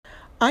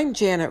I'm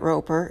Janet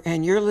Roper,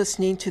 and you're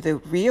listening to the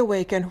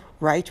Reawaken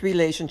Right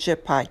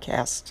Relationship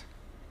podcast.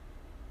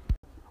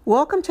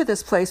 Welcome to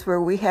this place where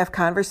we have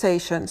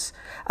conversations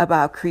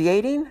about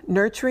creating,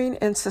 nurturing,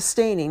 and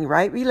sustaining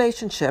right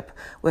relationship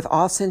with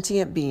all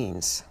sentient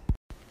beings.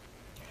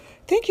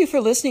 Thank you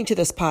for listening to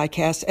this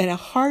podcast and a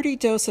hearty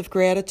dose of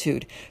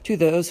gratitude to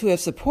those who have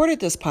supported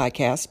this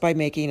podcast by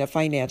making a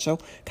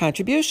financial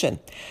contribution.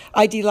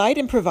 I delight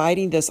in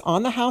providing this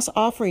on-the-house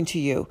offering to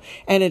you,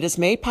 and it is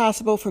made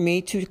possible for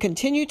me to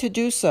continue to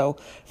do so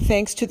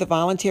thanks to the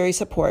voluntary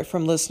support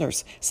from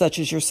listeners such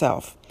as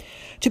yourself.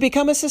 To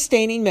become a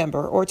sustaining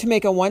member or to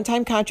make a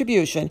one-time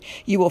contribution,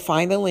 you will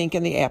find the link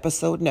in the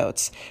episode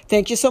notes.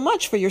 Thank you so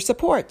much for your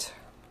support.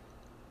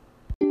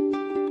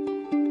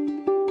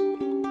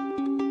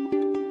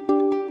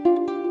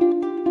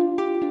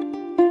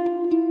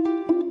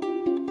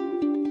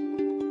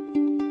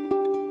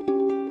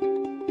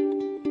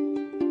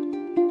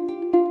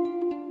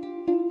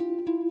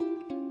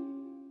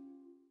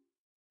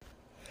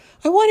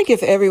 I want to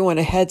give everyone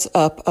a heads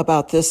up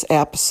about this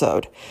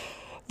episode.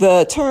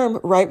 The term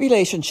right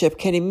relationship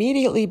can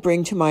immediately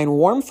bring to mind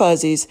warm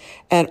fuzzies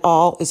and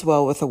all is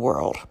well with the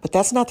world, but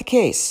that's not the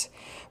case.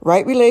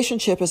 Right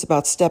relationship is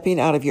about stepping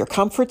out of your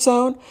comfort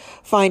zone,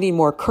 finding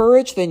more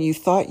courage than you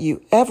thought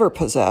you ever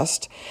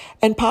possessed,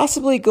 and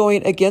possibly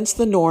going against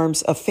the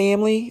norms of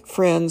family,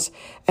 friends,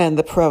 and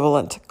the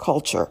prevalent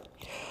culture.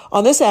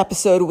 On this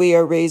episode, we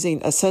are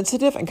raising a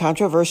sensitive and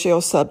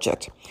controversial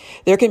subject.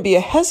 There can be a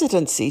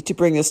hesitancy to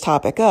bring this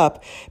topic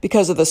up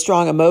because of the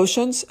strong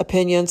emotions,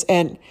 opinions,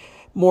 and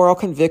moral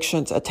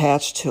convictions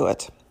attached to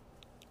it.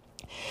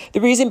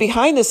 The reason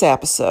behind this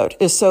episode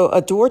is so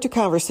a door to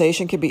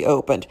conversation can be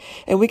opened,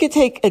 and we can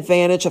take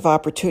advantage of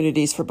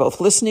opportunities for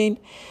both listening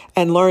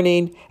and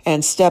learning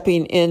and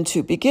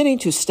beginning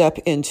to step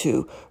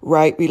into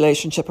right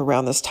relationship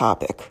around this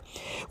topic.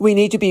 We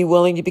need to be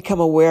willing to become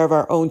aware of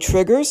our own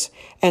triggers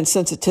and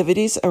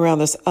sensitivities around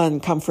this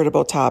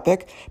uncomfortable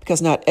topic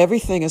because not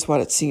everything is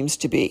what it seems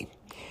to be.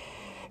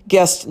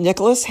 Guest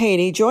Nicholas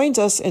Haney joins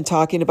us in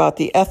talking about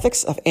the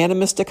ethics of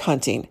animistic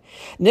hunting.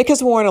 Nick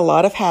has worn a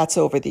lot of hats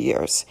over the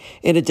years.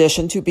 In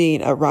addition to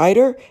being a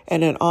writer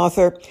and an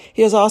author,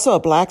 he is also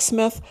a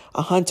blacksmith,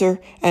 a hunter,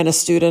 and a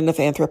student of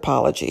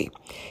anthropology.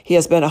 He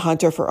has been a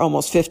hunter for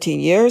almost 15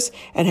 years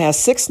and has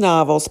 6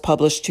 novels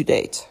published to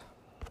date.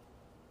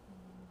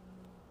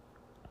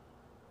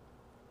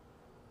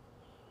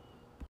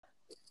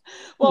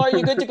 Well, are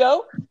you good to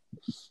go?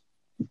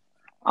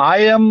 I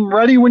am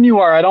ready when you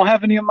are. I don't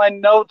have any of my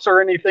notes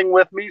or anything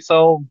with me,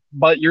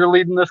 but you're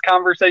leading this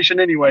conversation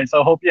anyway,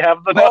 so hope you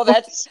have the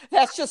notes. Oh,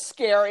 that's just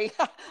scary.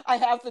 I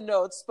have the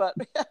notes, but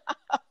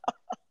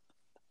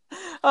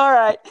all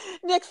right.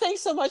 Nick,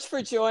 thanks so much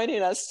for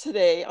joining us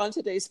today on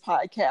today's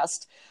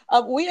podcast.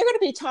 We are going to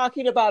be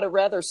talking about a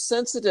rather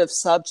sensitive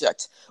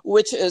subject,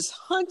 which is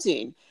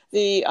hunting,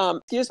 the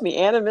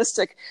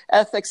animistic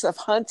ethics of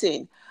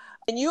hunting.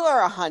 And you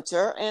are a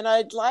hunter, and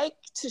I'd like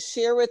to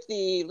share with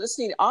the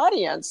listening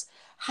audience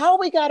how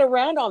we got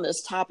around on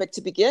this topic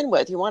to begin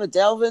with. You want to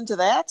delve into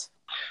that?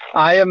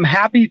 I am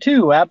happy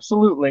to,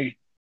 absolutely.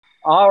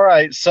 All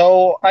right,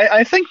 so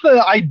I think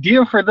the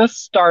idea for this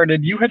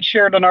started, you had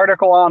shared an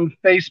article on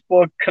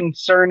Facebook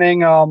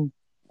concerning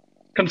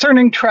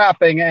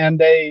trapping,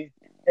 and a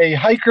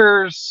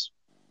hiker's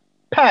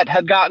pet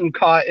had gotten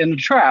caught in a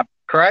trap,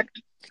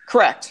 correct?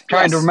 Correct.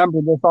 Trying to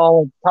remember this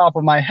all at the top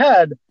of my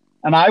head.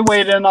 And I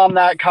weighed in on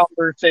that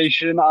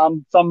conversation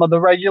on some of the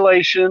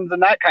regulations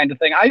and that kind of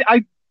thing.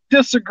 I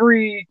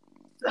disagree,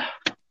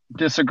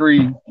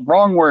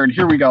 wrong word,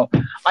 here we go.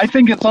 I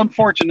think it's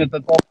unfortunate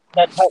that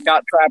pet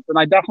got trapped, and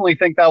I definitely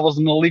think that was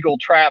an illegal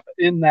trap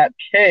in that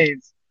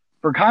case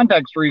for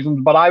context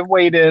reasons, but I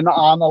weighed in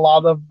on a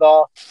lot of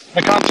the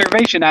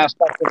conservation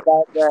aspect of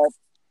that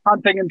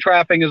hunting and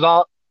trapping is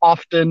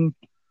often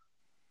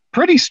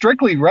pretty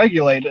strictly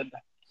regulated.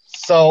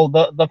 So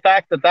the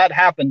fact that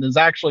happened is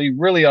actually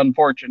really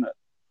unfortunate.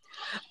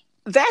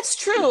 That's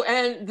true.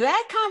 And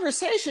that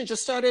conversation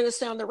just started us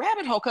down the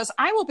rabbit hole, because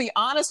I will be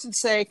honest and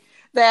say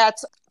that,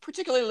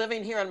 particularly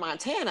living here in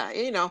Montana,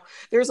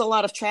 there's a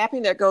lot of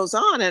trapping that goes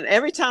on. And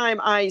every time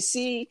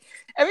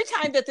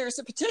that there's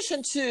a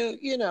petition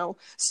to,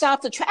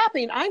 stop the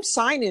trapping, I'm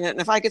signing it.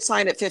 And if I could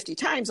sign it 50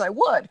 times, I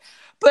would.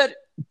 But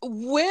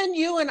when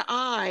you and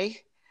I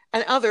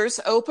and others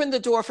opened the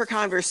door for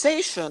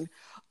conversation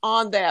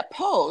on that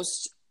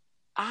post,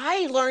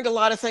 I learned a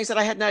lot of things that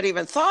I had not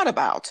even thought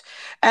about.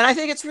 And I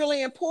think it's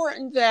really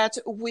important that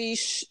we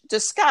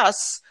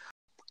discuss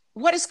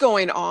what is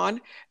going on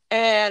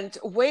and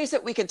ways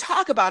that we can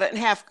talk about it and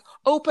have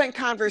open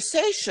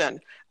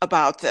conversation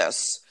about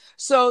this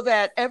so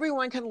that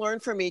everyone can learn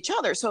from each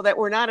other, so that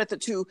we're not at the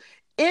two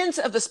ends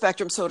of the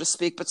spectrum, so to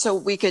speak, but so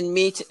we can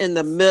meet in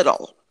the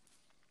middle.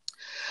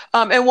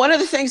 And one of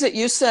the things that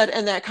you said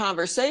in that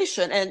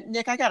conversation, and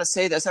Nick, I got to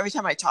say this, every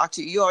time I talk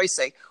to you, you always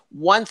say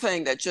one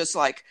thing that just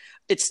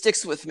it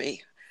sticks with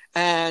me,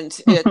 and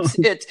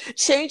it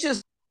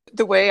changes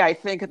the way I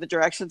think and the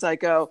directions I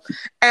go.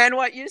 And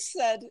what you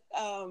said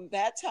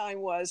that time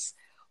was,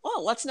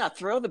 well, let's not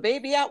throw the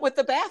baby out with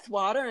the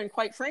bathwater. And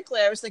quite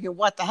frankly, I was thinking,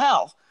 what the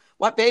hell?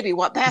 What baby,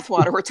 what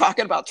bathwater? We're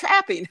talking about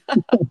trapping.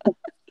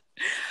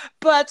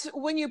 But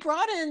when you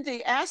brought in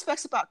the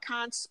aspects about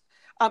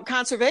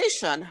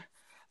conservation,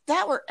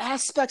 that were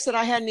aspects that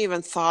I hadn't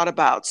even thought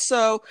about.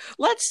 So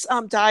let's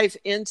dive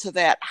into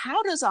that.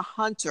 How does a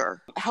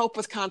hunter help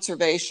with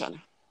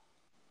conservation?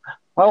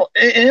 Well,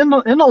 in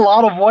a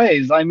lot of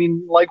ways. I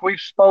mean, like we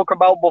spoke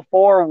about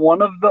before,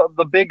 one of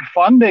the big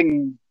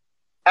funding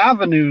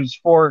avenues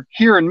for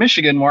here in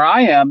Michigan, where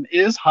I am,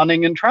 is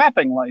hunting and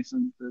trapping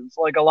licenses.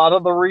 Like a lot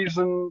of the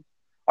reason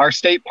our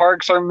state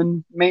parks are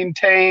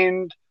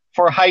maintained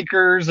for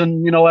hikers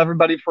and,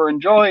 everybody for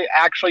enjoy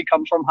actually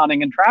comes from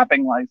hunting and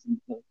trapping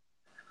licenses.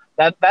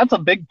 That's a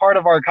big part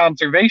of our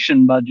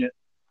conservation budget.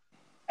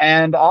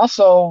 And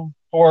also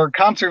for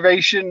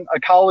conservation,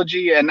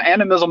 ecology, and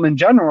animism in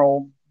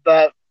general,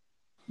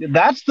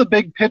 that's the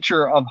big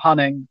picture of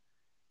hunting,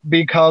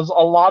 because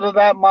a lot of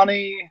that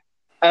money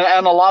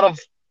and a lot of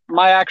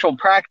my actual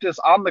practice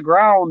on the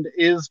ground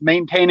is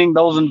maintaining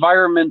those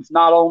environments,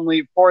 not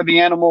only for the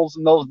animals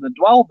and those that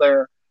dwell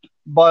there,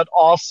 but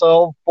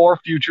also for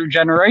future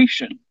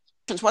generations.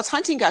 What's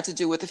hunting got to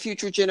do with the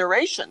future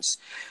generations?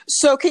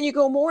 So can you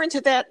go more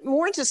into that,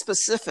 more into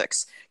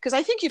specifics? Because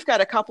I think you've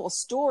got a couple of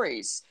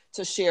stories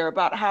to share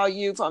about how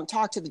you've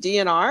talked to the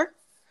DNR,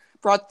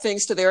 brought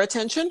things to their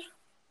attention.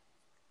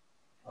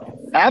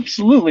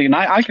 Absolutely. And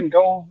I can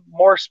go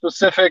more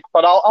specific,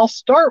 but I'll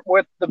start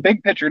with the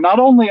big picture, not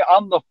only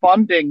on the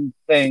funding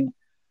thing,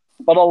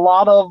 but a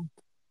lot of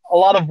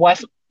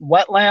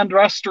wetland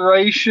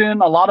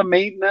restoration, a lot of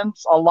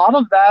maintenance, a lot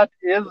of that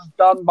is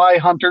done by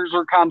hunters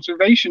or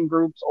conservation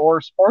groups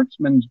or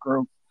sportsmen's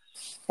groups.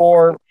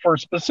 For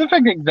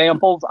specific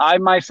examples, I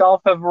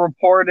myself have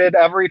reported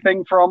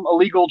everything from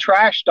illegal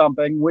trash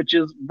dumping, which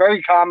is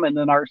very common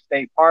in our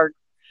state parks,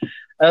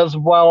 as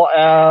well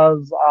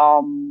as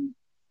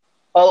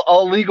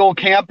illegal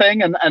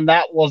camping, and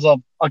that was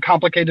a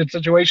complicated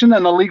situation,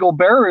 and illegal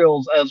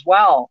burials as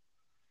well.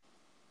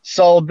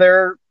 So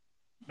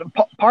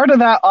part of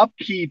that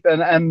upkeep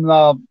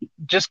and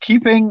just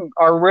keeping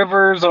our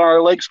rivers and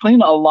our lakes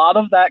clean, a lot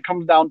of that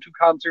comes down to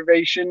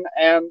conservation,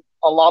 and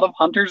a lot of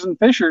hunters and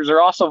fishers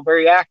are also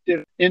very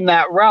active in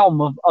that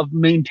realm of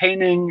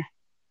maintaining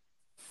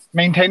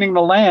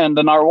the land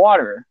and our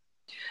water.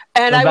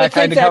 And Does I would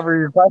think that cover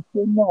your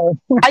question? No.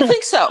 I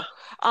think so.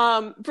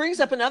 Brings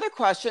up another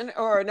question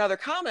or another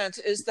comment,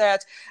 is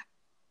that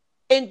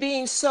in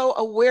being so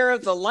aware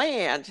of the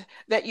land,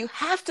 that you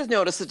have to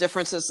notice the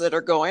differences that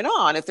are going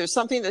on. If there's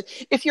something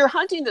if you're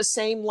hunting the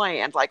same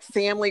land, like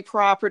family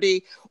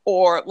property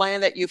or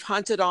land that you've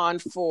hunted on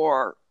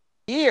for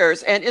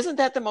years, and isn't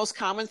that the most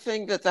common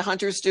thing that the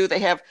hunters do? They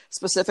have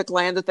specific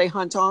land that they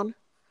hunt on?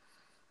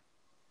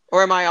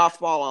 Or am I off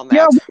ball on that?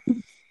 Yeah.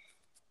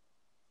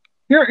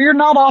 You're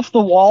not off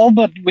the wall,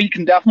 but we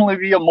can definitely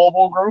be a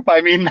mobile group.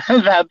 I mean,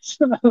 that's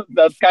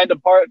kind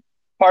of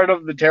part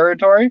of the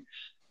territory.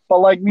 But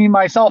like me,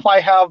 myself, I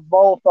have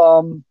both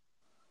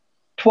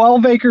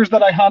 12 acres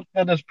that I hunt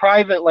that is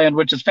private land,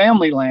 which is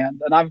family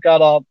land. And I've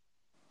got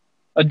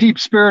a deep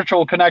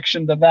spiritual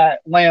connection to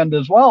that land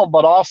as well.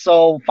 But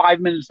also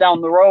 5 minutes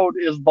down the road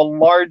is the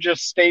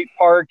largest state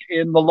park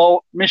in the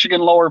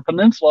Michigan Lower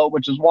Peninsula,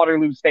 which is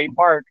Waterloo State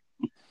Park.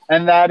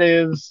 And that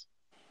is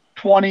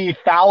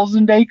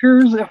 20,000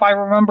 acres, if I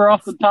remember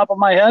off the top of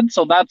my head.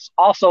 So that's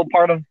also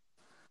part of,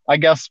 I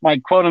guess, my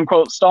quote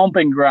unquote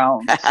stomping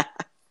grounds.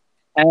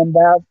 And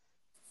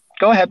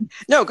go ahead.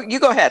 No, you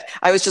go ahead.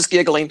 I was just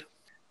giggling.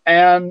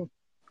 And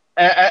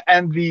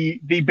the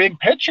big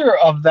picture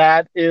of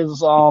that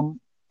is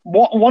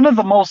one of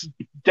the most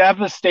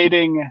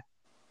devastating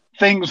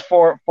things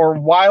for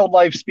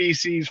wildlife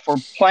species, for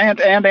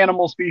plant and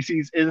animal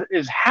species,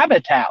 is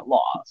habitat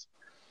loss.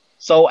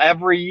 So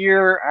every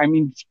year, I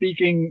mean,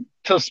 speaking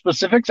to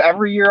specifics,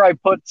 every year I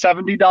put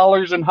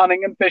 $70 in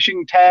hunting and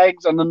fishing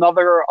tags and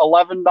another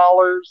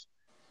 $11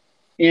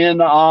 in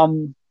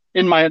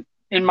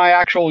my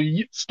actual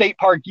state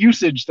park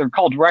usage. They're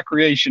called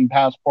recreation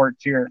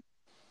passports here.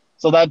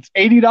 So that's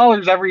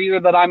 $80 every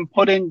year that I'm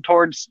putting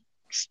towards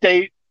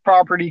state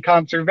property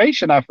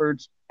conservation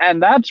efforts.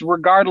 And that's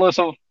regardless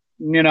of,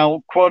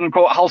 quote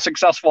unquote, how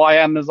successful I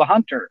am as a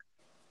hunter.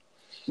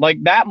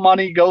 Like, that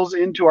money goes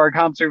into our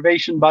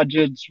conservation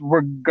budgets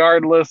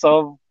regardless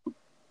of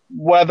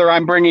whether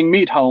I'm bringing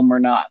meat home or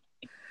not.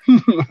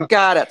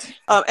 Got it.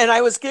 And I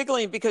was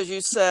giggling because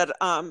you said,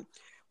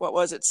 what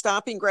was it?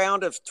 Stomping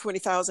ground of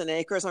 20,000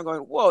 acres. I'm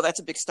going, whoa, that's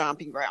a big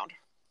stomping ground.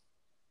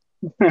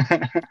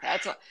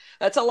 That's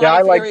a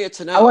lot of area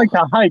to know. I like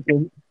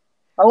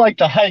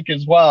to hike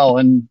as well.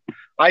 And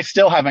I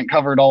still haven't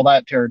covered all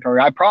that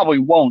territory. I probably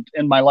won't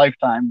in my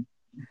lifetime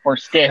for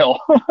scale.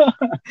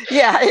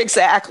 Yeah,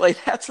 exactly.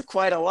 That's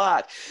quite a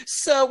lot.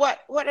 So what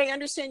I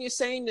understand you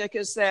saying, Nick,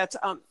 is that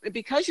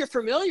because you're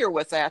familiar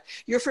with that,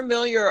 you're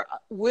familiar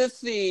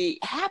with the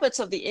habits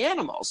of the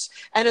animals.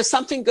 And if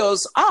something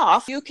goes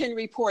off, you can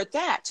report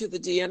that to the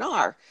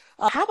DNR.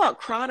 How about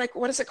chronic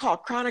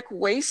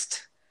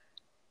waste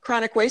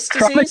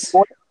disease?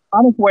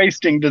 Chronic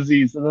wasting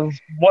disease is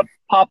what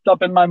popped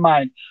up in my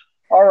mind.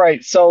 All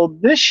right, so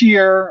this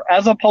year,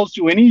 as opposed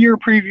to any year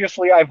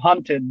previously I've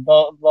hunted,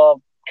 the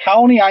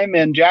county I'm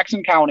in,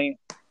 Jackson County,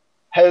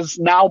 has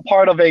now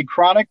part of a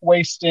chronic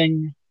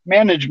wasting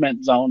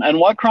management zone. And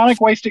what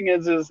chronic wasting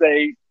is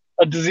a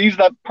disease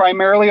that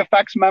primarily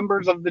affects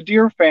members of the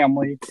deer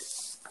family.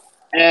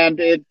 And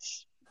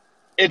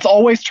it's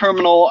always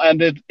terminal,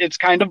 and it's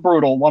kind of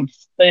brutal.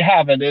 Once they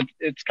have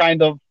it's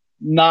kind of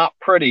not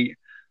pretty.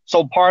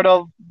 So part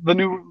of the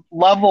new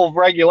level of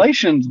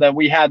regulations that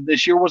we had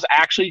this year was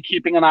actually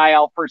keeping an eye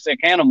out for sick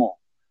animal.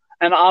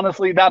 And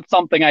honestly, that's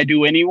something I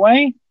do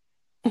anyway.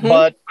 Mm-hmm.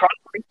 But chronic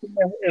wasting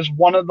is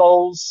one of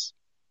those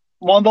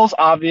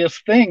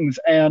obvious things.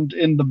 And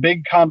in the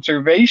big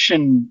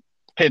conservation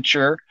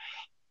picture,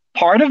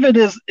 part of it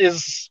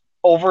is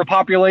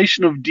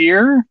overpopulation of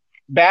deer,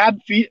 bad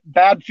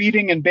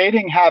feeding and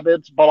baiting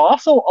habits, but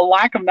also a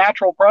lack of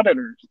natural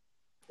predators.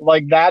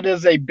 Like, that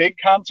is a big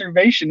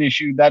conservation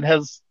issue that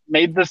has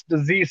made this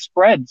disease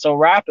spread so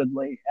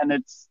rapidly, and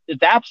it's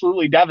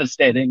absolutely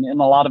devastating in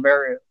a lot of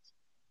areas.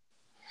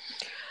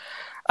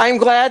 I'm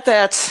glad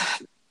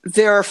that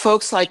there are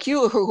folks like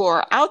you who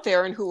are out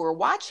there and who are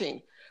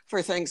watching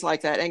for things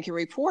like that and can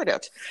report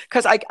it,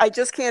 because I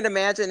just can't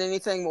imagine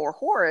anything more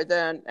horrid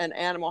than an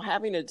animal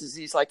having a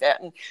disease like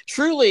that. And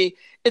truly,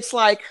 it's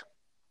like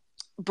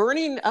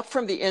burning up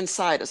from the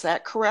inside. Is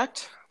that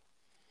correct?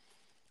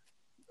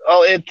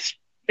 Oh,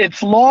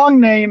 its long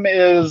name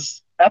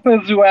is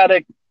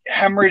epizootic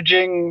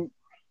hemorrhaging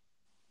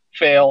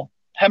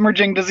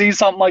disease,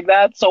 something like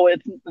that. So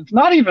it's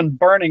not even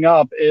burning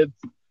up.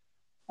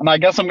 And I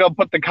guess I'm going to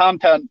put the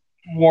content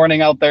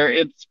warning out there.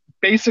 It's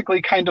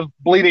basically kind of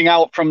bleeding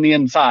out from the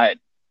inside.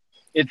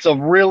 It's a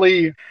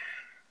really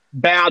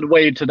bad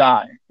way to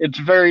die. It's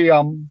very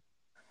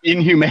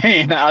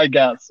inhumane, I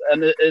guess,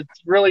 and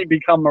it's really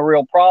become a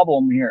real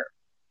problem here.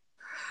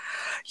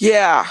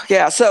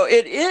 Yeah. So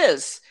it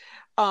is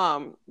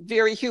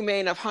very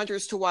humane of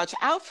hunters to watch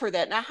out for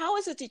that. Now, how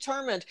is it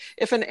determined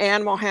if an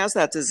animal has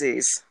that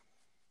disease?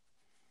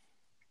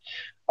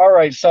 All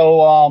right,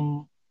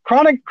 so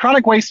chronic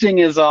wasting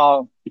is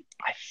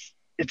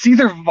it's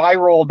either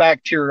viral or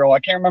bacterial.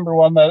 I can't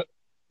remember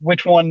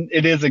which one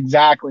it is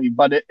exactly,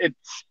 but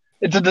it's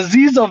a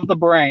disease of the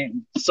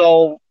brain.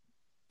 So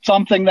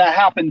something that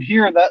happened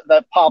here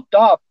that popped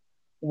up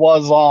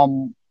was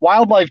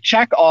wildlife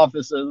check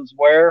offices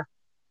where,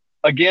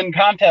 again,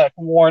 contact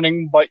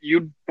warning, but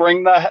you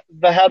bring the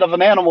head of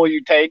an animal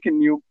you take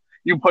and you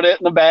put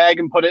it in a bag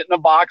and put it in a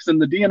box,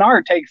 and the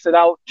DNR takes it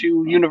out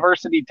to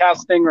university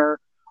testing or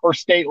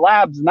state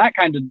labs and that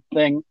kind of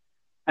thing.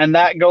 And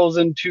that goes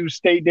into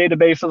state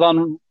databases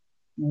on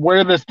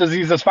where this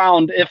disease is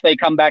found if they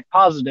come back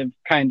positive,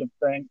 kind of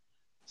thing.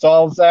 So I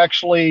was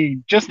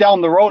actually just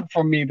down the road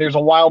from me, there's a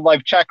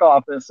wildlife check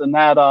office, and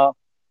that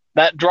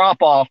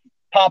drop-off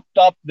popped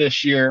up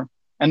this year.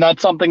 And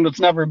that's something that's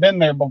never been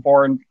there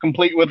before, and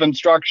complete with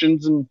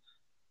instructions and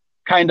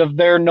kind of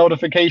their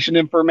notification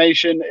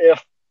information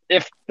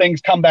if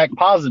things come back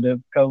positive,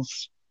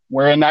 because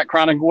we're in that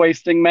chronic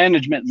wasting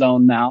management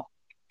zone now.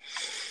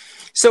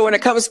 So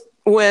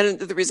when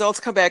the results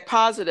come back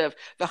positive,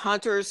 the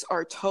hunters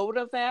are told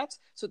of that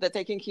so that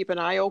they can keep an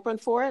eye open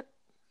for it.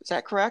 Is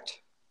that correct?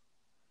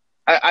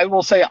 I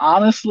will say,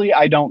 honestly,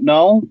 I don't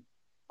know.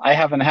 I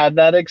haven't had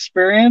that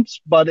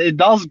experience, but it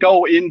does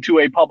go into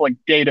a public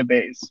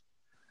database,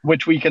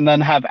 which we can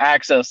then have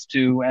access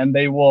to, and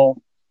they'll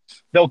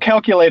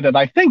calculate it,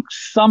 I think,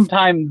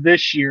 sometime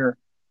this year,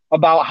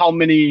 about how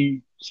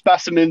many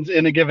specimens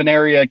in a given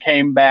area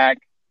came back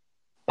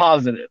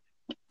positive.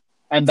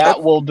 And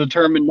that will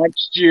determine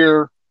next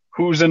year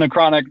who's in a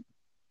chronic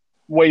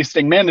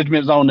wasting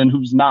management zone and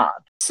who's not.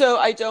 So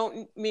I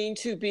don't mean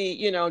to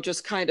be,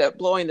 just kind of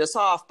blowing this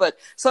off, but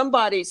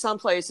somebody,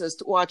 someplace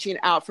is watching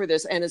out for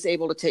this and is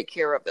able to take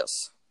care of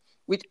this.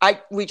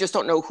 We just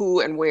don't know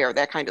who and where,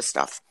 that kind of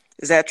stuff.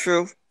 Is that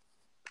true?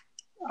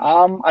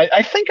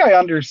 I think I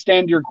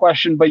understand your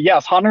question, but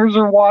yes, hunters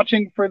are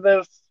watching for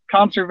this,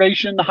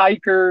 conservation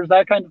hikers,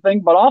 that kind of thing,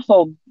 but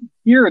also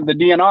here the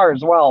DNR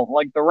as well.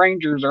 Like, the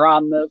rangers are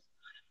on this,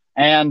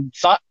 and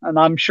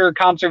I'm sure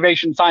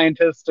conservation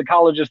scientists,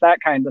 ecologists, that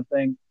kind of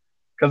thing,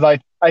 because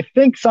I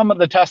think some of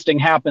the testing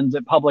happens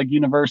at public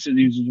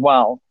universities as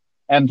well,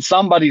 and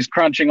somebody's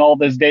crunching all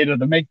this data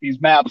to make these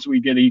maps we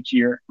get each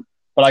year,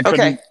 but I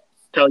couldn't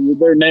tell you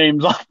their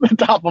names off the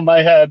top of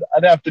my head.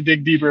 I'd have to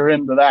dig deeper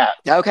into that.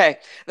 Okay,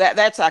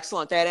 that's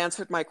excellent. That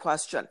answered my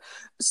question.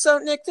 So,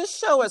 Nick, this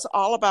show is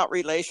all about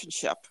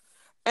relationship.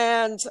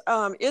 And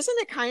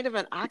isn't it kind of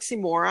an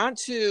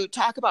oxymoron to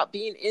talk about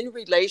being in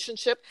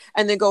relationship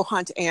and then go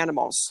hunt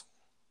animals?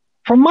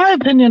 From my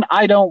opinion,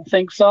 I don't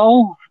think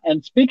so.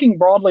 And speaking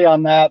broadly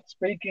on that,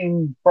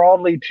 speaking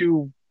broadly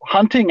to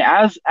hunting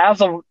as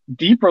a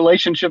deep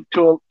relationship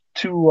to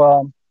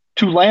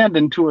land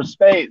and to a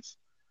space.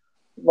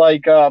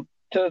 Like,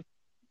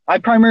 I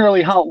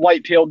primarily hunt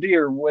white-tailed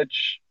deer,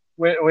 which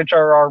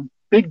are our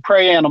big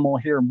prey animal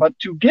here. But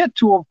to get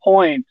to a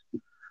point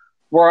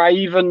where I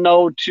even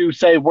know to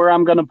say where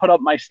I'm going to put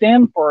up my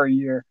stand for a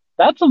year,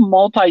 that's a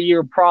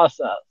multi-year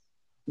process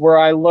where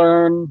I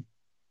learn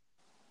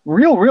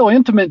real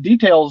intimate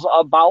details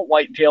about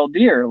white-tailed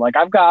deer. Like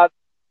I've got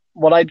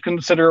what I'd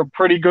consider a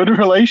pretty good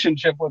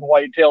relationship with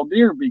white-tailed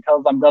deer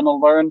because I'm going to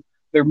learn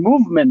their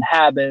movement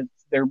habits,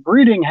 their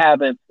breeding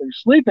habits, their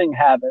sleeping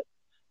habits.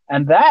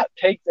 And that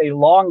takes a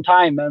long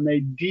time and a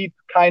deep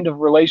kind of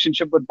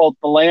relationship with both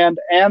the land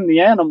and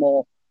the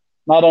animal,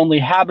 not only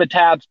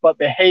habitats, but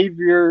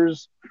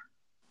behaviors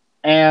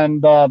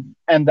and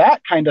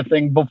that kind of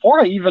thing before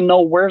I even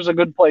know where's a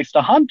good place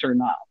to hunt or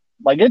not.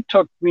 Like it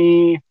took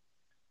me,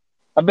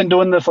 I've been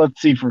doing this,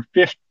 let's see, for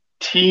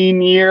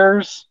 15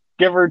 years,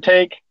 give or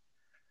take.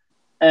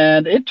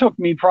 And it took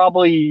me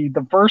probably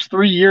the first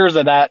 3 years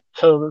of that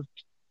to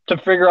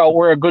figure out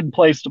where a good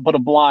place to put a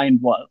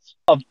blind was,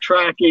 of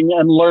tracking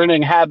and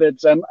learning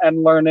habits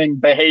and learning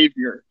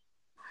behavior.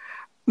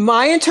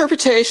 My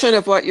interpretation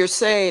of what you're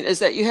saying is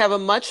that you have a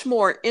much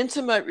more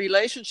intimate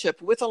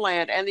relationship with the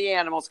land and the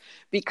animals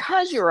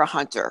because you're a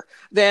hunter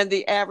than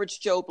the average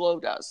Joe Blow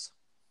does.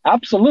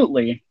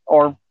 Absolutely.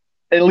 Or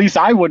at least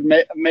I would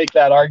make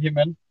that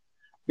argument,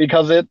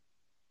 because it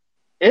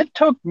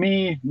took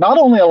me not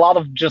only a lot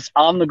of just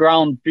on the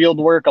ground field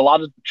work, a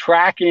lot of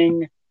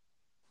tracking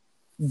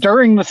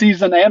during the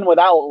season and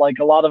without, like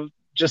a lot of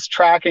just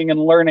tracking and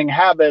learning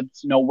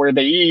habits, where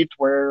they eat,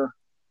 where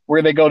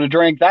they go to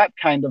drink, that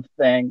kind of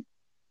thing.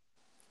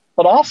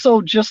 But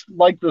also just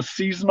like the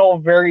seasonal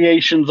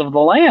variations of the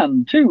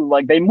land too.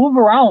 Like they move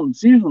around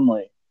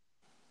seasonally.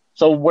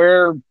 So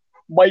where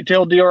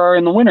white-tailed deer are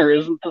in the winter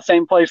isn't the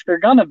same place they're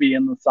going to be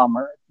in the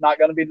summer. It's not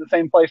going to be the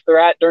same place they're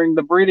at during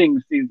the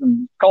breeding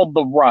season. It's called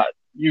the rut,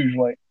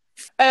 usually.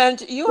 And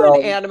you're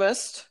an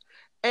animist.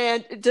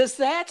 And does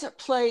that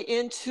play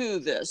into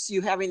this,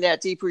 you having that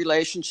deep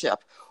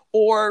relationship?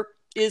 Or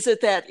is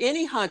it that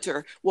any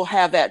hunter will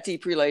have that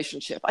deep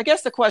relationship? I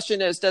guess the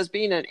question is, does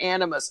being an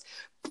animist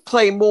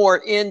play more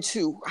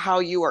into how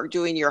you are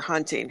doing your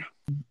hunting?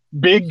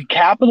 Big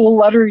capital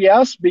letter,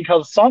 yes,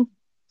 because something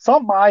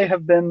I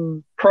have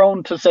been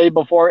prone to say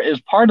before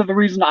is part of the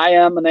reason I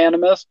am an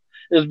animist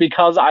is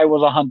because I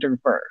was a hunter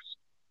first.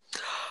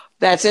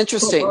 That's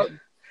interesting.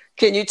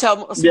 Can you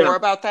tell us more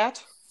about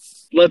that?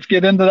 Let's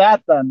get into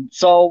that then.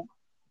 So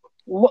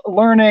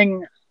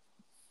learning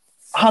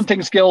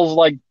hunting skills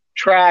like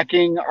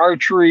tracking,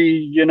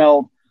 archery,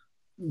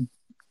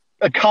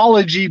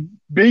 ecology,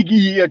 big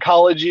E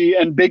ecology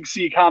and big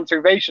C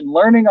conservation,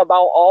 learning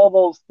about all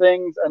those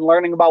things and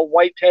learning about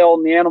whitetail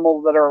and the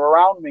animals that are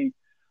around me.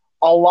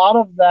 A lot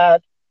of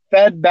that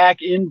fed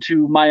back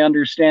into my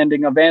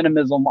understanding of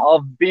animism,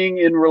 of being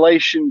in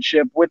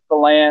relationship with the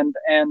land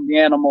and the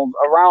animals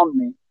around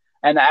me,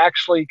 and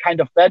actually kind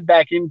of fed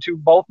back into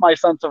both my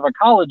sense of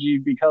ecology,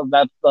 because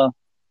that's the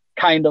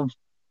kind of,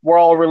 we're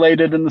all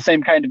related in the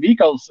same kind of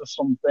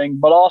ecosystem thing,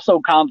 but also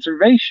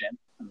conservation.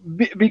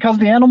 Because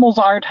the animals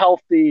aren't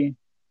healthy,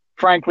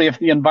 frankly, if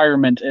the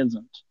environment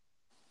isn't.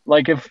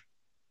 Like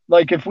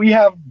if we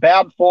have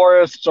bad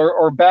forests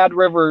or bad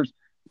rivers,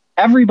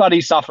 everybody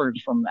suffers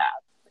from that.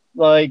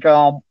 Like,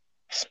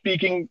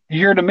 speaking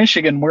here to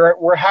Michigan,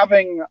 we're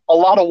having a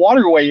lot of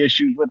waterway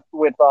issues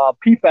with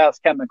PFAS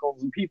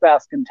chemicals and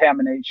PFAS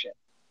contamination.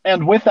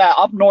 And with that,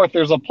 up north,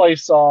 there's a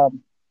place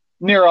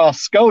near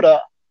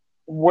Skoda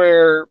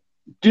where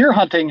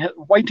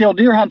white-tailed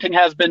deer hunting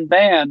has been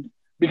banned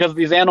because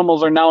these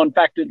animals are now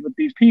infected with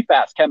these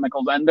PFAS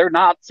chemicals and they're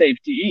not safe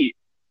to eat.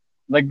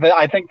 Like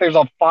I think there's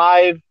a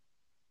 5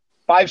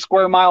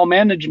 square mile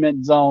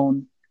management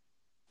zone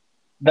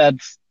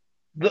that's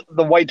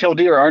the white-tailed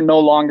deer are no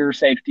longer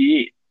safe to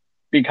eat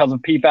because of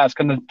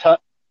PFAS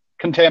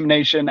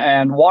contamination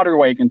and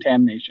waterway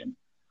contamination.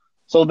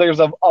 So there's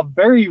a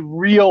very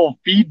real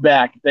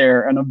feedback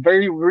there and a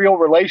very real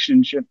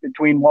relationship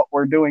between what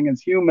we're doing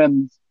as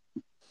humans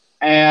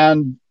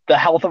and the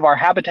health of our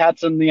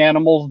habitats and the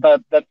animals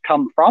that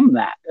come from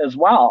that as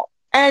well.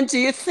 And do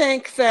you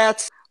think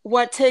that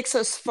what takes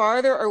us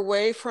farther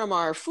away from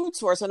our food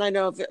source, and I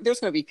know there's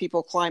going to be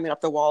people climbing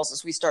up the walls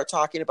as we start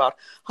talking about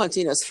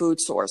hunting as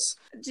food source,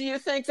 do you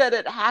think that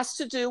it has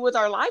to do with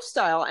our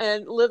lifestyle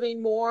and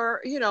living more,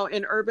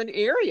 in urban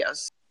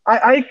areas?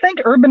 I think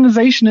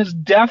urbanization is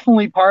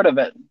definitely part of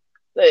it.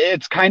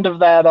 It's kind of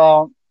that,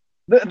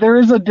 there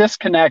is a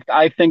disconnect,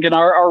 I think, in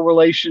our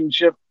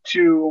relationship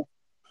to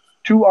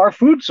our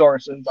food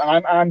sources.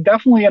 And I'm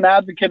definitely an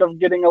advocate of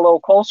getting a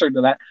little closer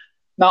to that.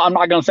 Now, I'm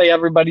not going to say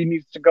everybody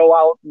needs to go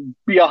out and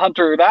be a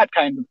hunter or that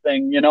kind of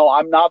thing.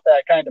 I'm not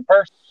that kind of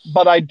person.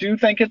 But I do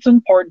think it's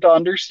important to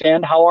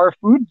understand how our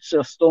food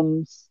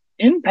systems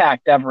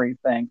impact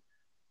everything.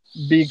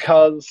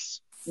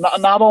 Because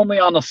not only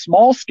on a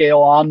small scale,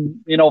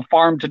 on,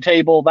 farm to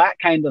table, that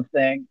kind of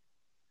thing,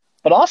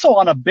 but also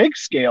on a big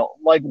scale.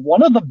 Like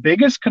one of the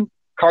biggest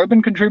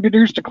carbon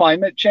contributors to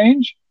climate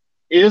change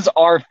is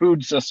our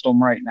food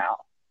system right now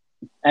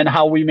and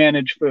how we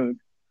manage food.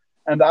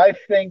 And I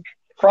think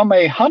from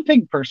a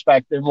hunting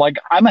perspective, like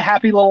I'm a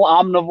happy little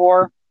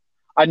omnivore.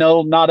 I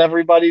know not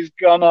everybody's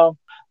gonna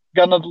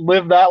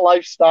live that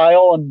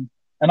lifestyle, and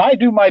I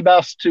do my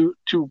best to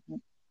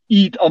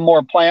eat a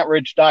more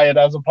plant-rich diet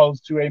as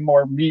opposed to a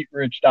more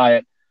meat-rich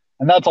diet.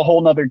 And that's a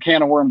whole nother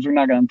can of worms we're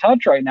not going to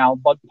touch right now.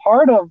 But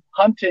part of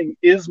hunting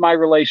is my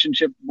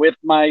relationship with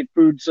my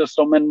food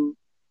system and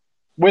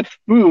with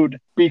food,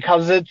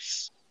 because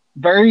it's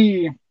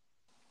very,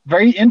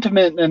 very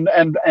intimate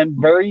and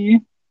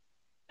very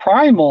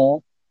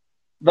primal.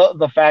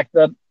 The fact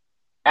that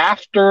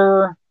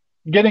after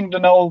getting to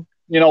know,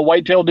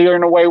 white-tailed deer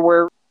in a way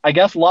where I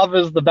guess love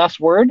is the best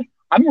word,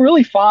 I'm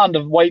really fond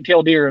of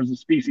white-tailed deer as a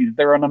species.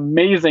 They're an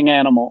amazing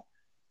animal.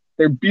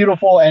 They're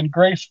beautiful and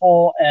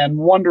graceful and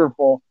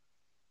wonderful.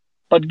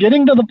 But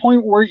getting to the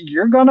point where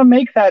you're going to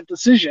make that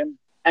decision,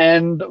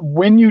 and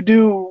when you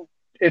do,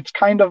 it's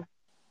kind of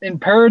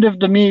imperative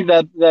to me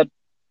that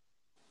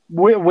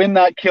when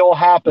that kill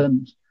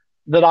happens,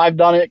 that I've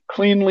done it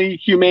cleanly,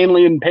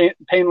 humanely, and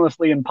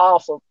painlessly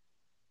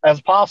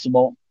as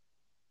possible.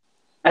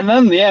 And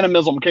then the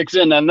animism kicks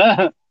in, and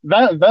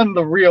then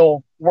the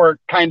real work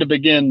kind of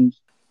begins.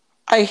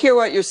 I hear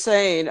what you're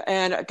saying,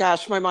 and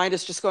gosh, my mind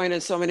is just going in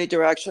so many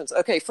directions.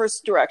 Okay,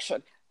 first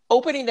direction.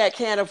 Opening that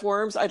can of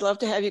worms, I'd love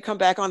to have you come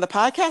back on the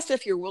podcast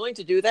if you're willing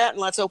to do that, and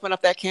let's open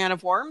up that can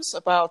of worms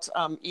about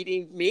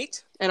eating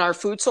meat and our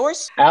food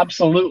source.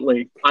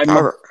 Absolutely. I'm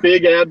a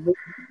big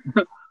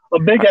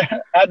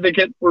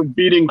advocate for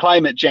beating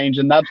climate change,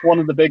 and that's one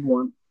of the big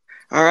ones.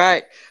 All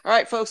right,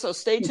 folks, so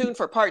stay tuned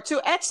for part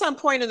 2 at some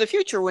point in the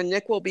future when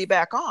Nick will be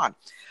back on.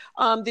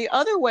 The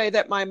other way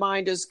that my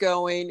mind is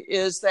going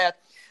is that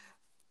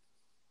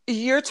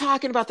you're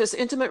talking about this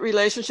intimate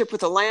relationship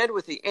with the land,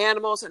 with the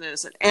animals, and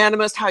as an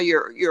animist, how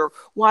you're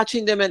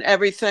watching them and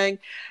everything.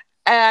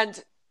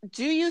 And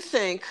do you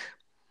think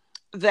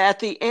that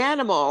the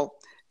animal,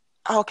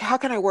 how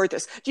can I word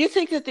this? Do you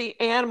think that the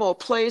animal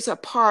plays a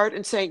part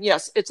in saying,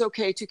 yes, it's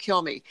okay to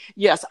kill me?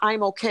 Yes,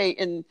 I'm okay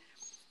in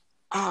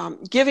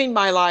giving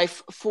my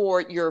life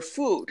for your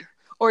food?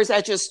 Or is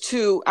that just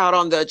too out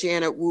on the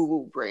Janet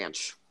woo-woo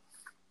branch?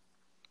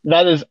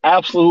 That is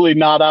absolutely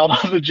not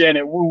out on the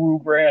Janet woo-woo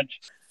branch.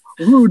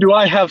 Ooh, do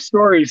I have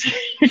stories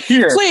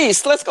here?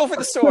 Please, let's go for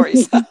the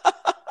stories.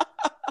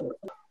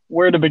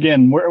 Where to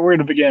begin? Where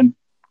to begin?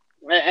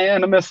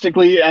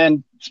 Animistically,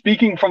 and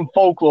speaking from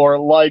folklore,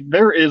 like,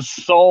 there is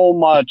so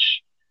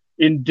much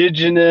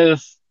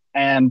indigenous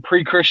and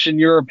pre-Christian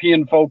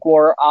European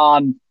folklore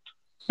on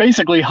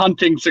basically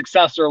hunting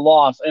success or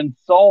loss, and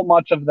so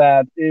much of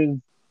that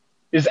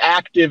is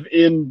active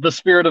in the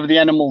spirit of the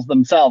animals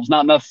themselves,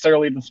 not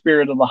necessarily the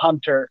spirit of the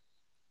hunter.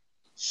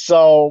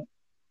 So,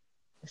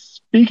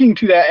 speaking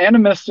to that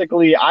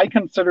animistically, I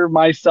consider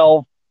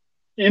myself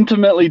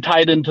intimately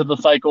tied into the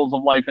cycles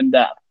of life and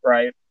death,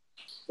 right?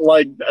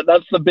 Like,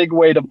 that's the big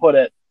way to put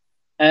it.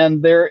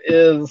 And there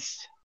is,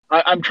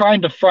 I'm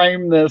trying to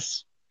frame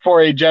this for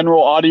a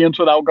general audience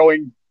without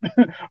going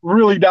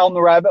really down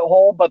the rabbit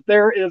hole, but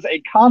there is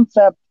a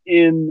concept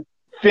in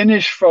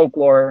Finnish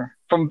folklore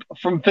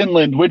from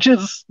Finland, which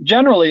is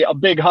generally a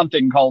big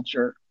hunting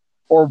culture,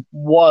 or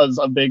was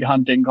a big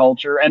hunting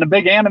culture, and a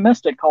big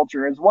animistic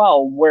culture as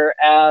well,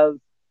 whereas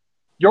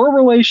your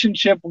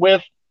relationship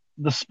with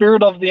the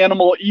spirit of the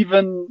animal,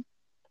 even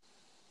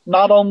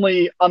not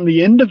only on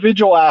the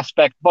individual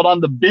aspect, but on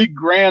the big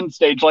grand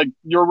stage, like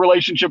your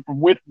relationship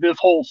with this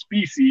whole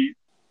species,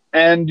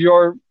 and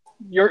your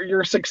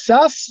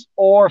success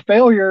or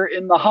failure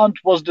in the hunt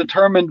was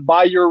determined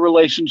by your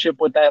relationship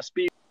with that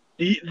species.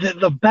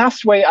 The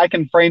best way I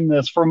can frame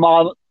this for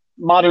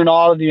modern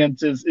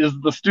audiences is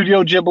the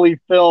Studio Ghibli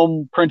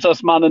film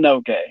Princess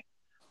Mononoke. Okay.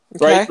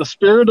 Right? The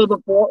spirit of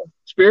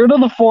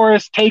the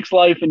forest takes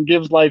life and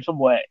gives life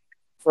away.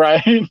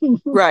 Right?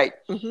 Right.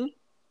 Mm-hmm.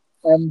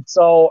 And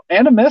so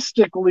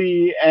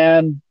animistically,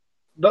 and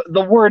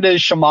the word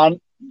is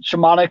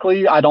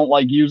shamanically, I don't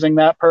like using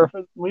that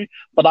perfectly,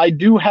 but I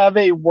do have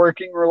a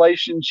working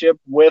relationship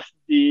with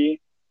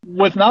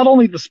not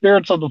only the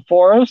spirits of the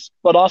forest,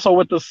 but also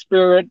with the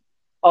spirit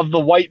of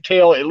the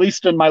whitetail, at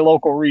least in my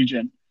local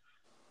region.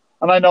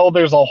 And I know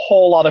there's a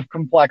whole lot of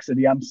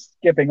complexity I'm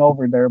skipping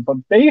over there, but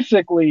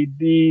basically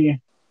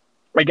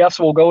I guess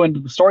we'll go into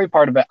the story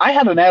part of it. I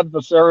had an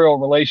adversarial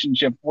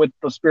relationship with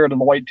the spirit of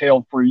the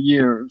whitetail for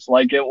years.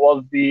 Like, it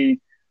was the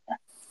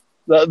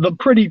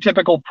pretty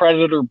typical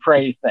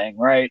predator-prey thing,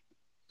 right?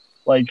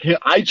 Like,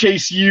 I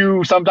chase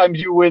you, sometimes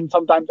you win,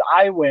 sometimes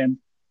I win.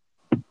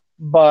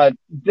 But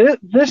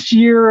this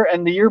year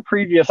and the year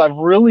previous, I've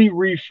really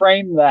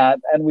reframed that,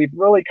 and we've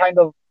really kind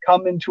of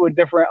come into a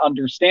different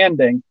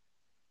understanding.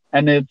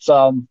 And it's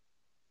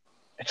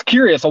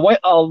curious. A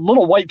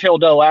little whitetail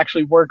doe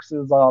actually works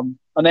as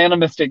an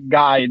animistic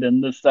guide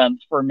in this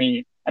sense for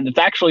me. And it's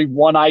actually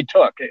one I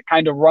took. It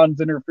kind of runs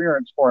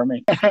interference for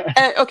me.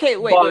 Okay,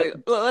 wait.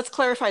 Let's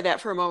clarify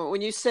that for a moment. When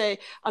you say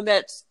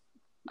that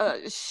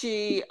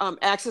she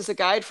acts as a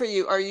guide for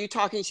you, are you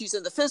talking she's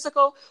in the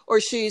physical or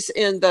she's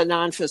in the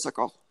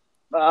non-physical?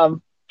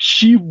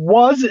 She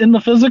was in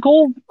the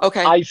physical.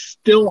 Okay. I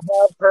still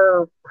have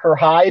her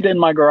hide in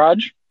my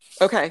garage.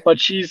 Okay. But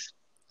she's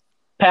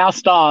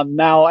passed on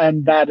now,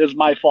 and that is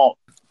my fault.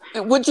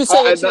 Would you say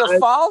it's your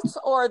fault,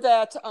 or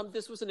that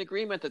this was an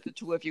agreement that the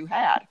two of you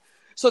had?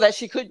 so that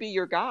she could be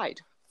your guide.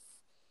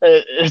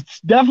 It's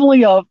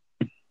definitely a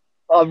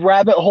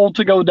rabbit hole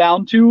to go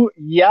down to.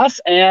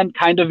 Yes, and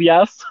kind of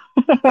yes.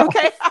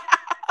 Okay.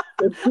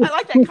 I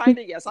like that kind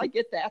of yes. I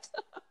get that.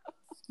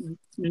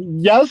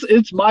 Yes,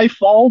 it's my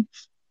fault,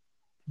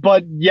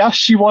 but yes,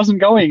 she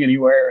wasn't going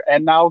anywhere,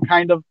 and now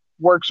kind of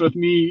works with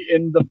me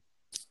in the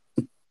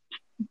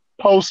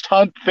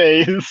post-hunt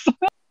phase.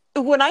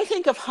 When I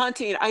think of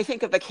hunting, I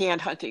think of the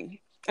canned hunting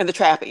and the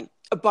trapping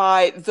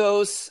by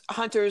those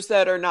hunters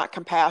that are not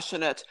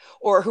compassionate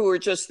or who are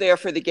just there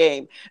for the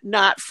game,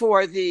 not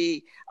for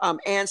the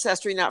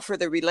ancestry, not for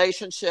the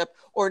relationship,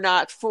 or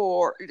not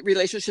for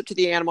relationship to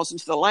the animals and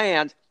to the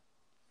land,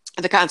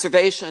 the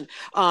conservation,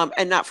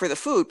 and not for the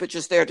food, but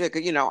just there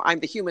to, I'm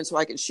the human, so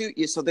I can shoot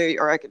you,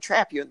 or I can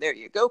trap you, and there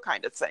you go,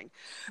 kind of thing.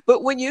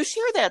 But when you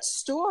share that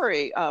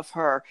story of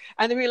her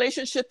and the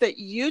relationship that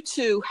you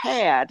two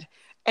had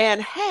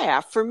and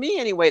have, for me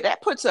anyway,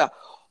 that puts a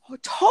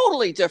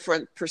totally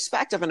different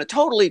perspective and a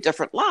totally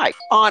different light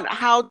on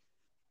how to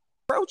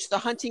approach the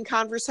hunting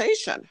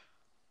conversation.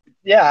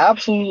 Yeah,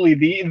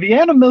 absolutely. The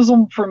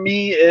animism for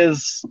me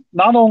is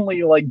not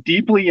only like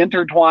deeply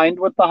intertwined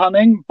with the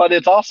hunting, but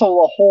it's also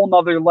a whole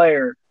nother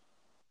layer.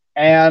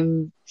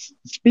 And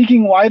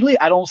speaking widely,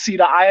 I don't see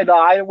the eye to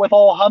eye with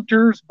all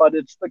hunters, but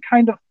it's the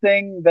kind of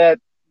thing that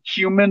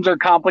humans are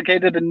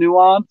complicated and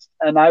nuanced.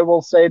 And I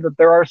will say that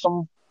there are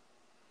some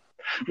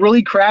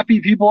really crappy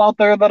people out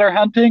there that are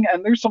hunting,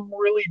 and there's some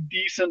really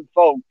decent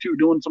folk too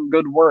doing some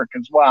good work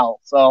as well.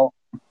 So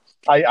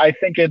I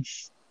think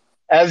it's,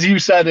 as you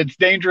said, it's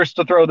dangerous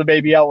to throw the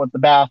baby out with the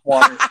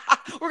bathwater.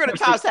 We're going to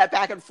toss that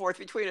back and forth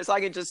between us. I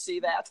can just see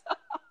that.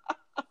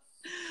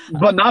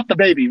 But not the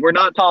baby. We're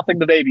not tossing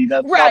the baby.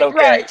 That's right, not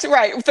okay.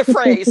 Right. The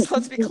phrase.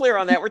 Let's be clear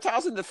on that. We're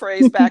tossing the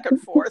phrase back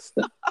and forth.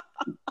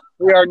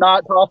 We are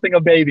not tossing a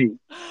baby.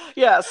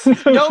 Yes.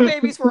 No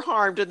babies were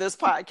harmed in this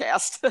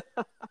podcast.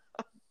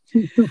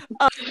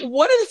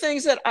 One of the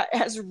things that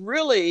has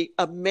really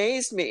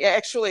amazed me,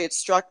 actually it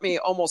struck me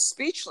almost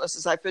speechless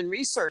as I've been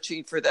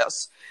researching for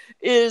this,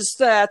 is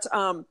that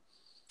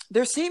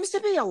there seems to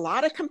be a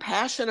lot of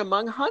compassion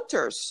among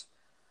hunters.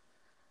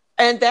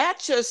 And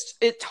that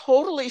it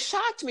totally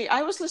shocked me.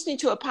 I was listening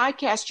to a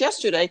podcast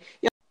yesterday.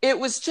 It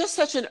was just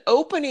such an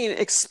opening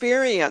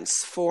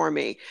experience for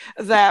me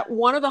that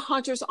one of the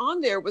hunters on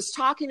there was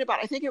talking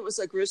about, I think it was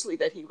a grizzly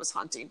that he was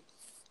hunting.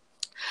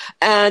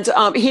 And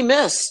he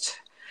missed.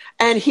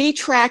 And he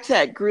tracked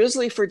that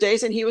grizzly for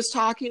days, and he was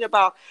talking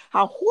about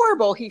how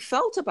horrible he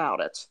felt about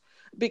it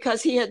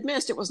because he had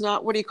missed. It was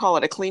not, what do you call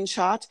it, a clean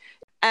shot,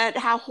 and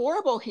how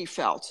horrible he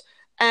felt.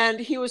 And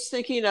he was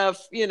thinking of,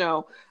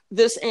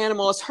 this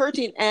animal is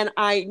hurting, and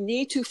I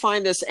need to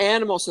find this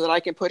animal so that I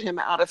can put him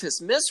out of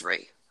his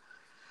misery.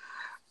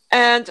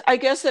 And I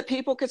guess that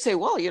people could say,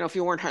 well, if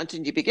you weren't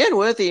hunting to begin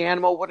with, the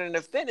animal wouldn't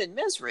have been in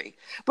misery.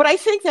 But I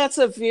think that's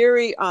a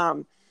very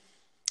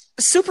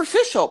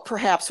superficial,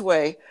 perhaps,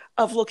 way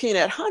of looking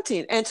at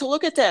hunting, and to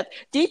look at that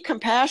deep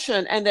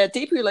compassion and that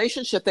deep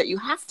relationship that you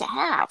have to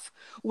have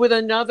with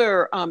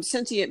another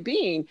sentient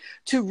being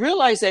to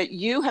realize that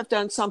you have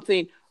done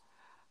something,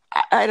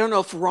 I don't know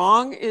if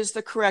wrong is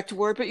the correct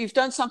word, but you've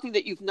done something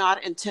that you've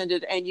not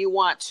intended, and you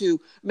want to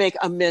make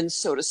amends,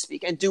 so to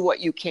speak, and do what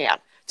you can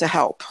to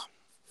help.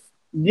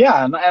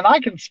 Yeah, and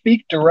I can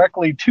speak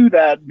directly to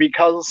that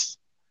because,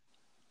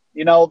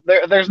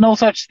 there's no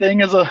such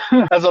thing as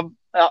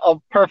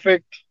a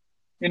perfect,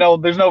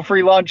 there's no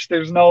free lunch,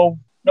 there's no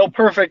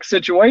perfect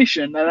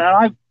situation. And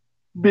I've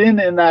been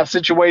in that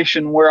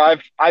situation where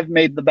I've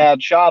made the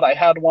bad shot. I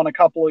had one a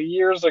couple of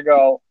years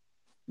ago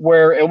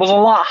where it was a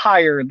lot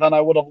higher than I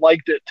would have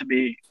liked it to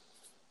be.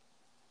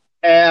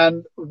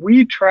 And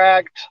we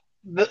tracked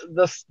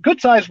this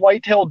good-sized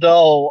whitetail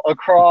doe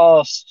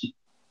across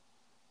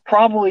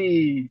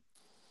probably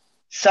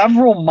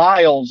several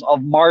miles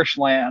of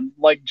marshland,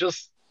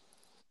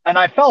 and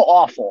I felt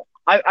awful.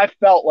 I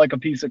felt like a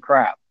piece of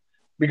crap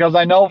because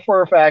I know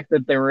for a fact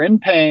that they were in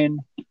pain.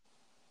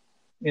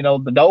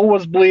 The doe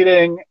was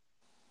bleeding,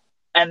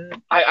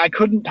 and I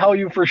couldn't tell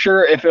you for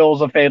sure if it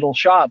was a fatal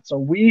shot. So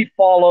we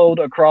followed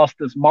across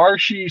this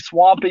marshy,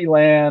 swampy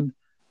land,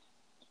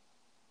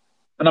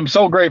 and I'm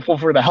so grateful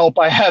for the help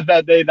I had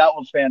that day. That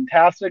was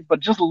fantastic. But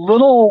just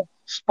little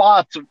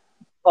spots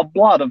of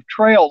blood, of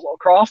trails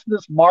across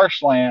this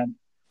marshland,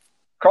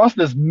 across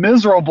this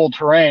miserable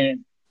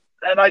terrain.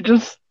 And I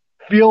just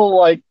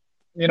feel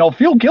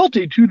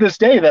guilty to this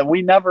day that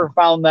we never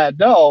found that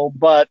doe.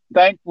 But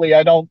thankfully,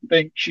 I don't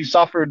think she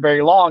suffered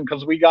very long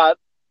because we got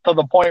to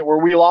the point where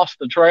we lost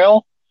the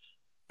trail,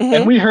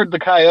 and we heard the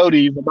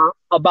coyotes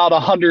about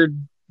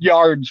 100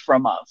 yards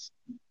from us.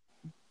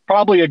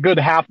 Probably a good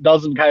half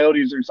dozen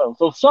coyotes or so.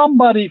 So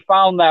somebody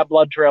found that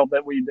blood trail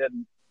that we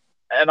didn't.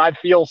 And I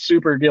feel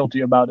super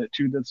guilty about it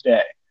to this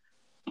day.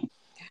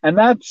 And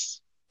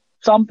that's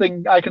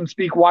something I can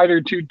speak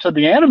wider to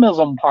the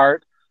animism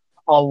part.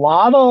 A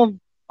lot of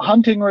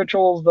hunting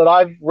rituals that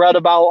I've read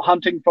about,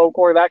 hunting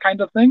folklore, that kind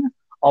of thing,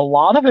 a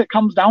lot of it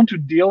comes down to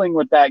dealing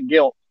with that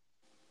guilt.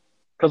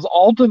 Because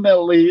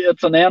ultimately,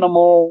 it's an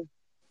animal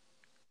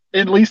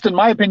at least in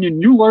my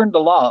opinion, you learn to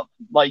love.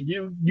 Like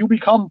you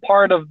become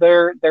part of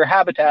their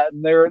habitat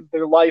and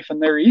their life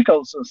and their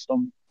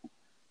ecosystem.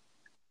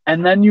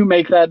 And then you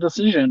make that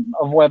decision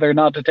of whether or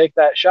not to take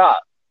that shot.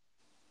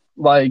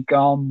 Like,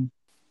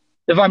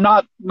 if I'm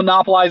not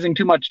monopolizing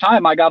too much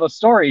time, I got a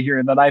story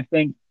here that I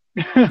think.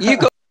 You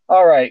go.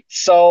 All right.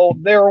 So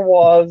there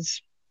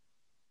was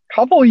a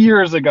couple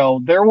years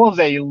ago, there was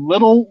a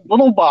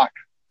little buck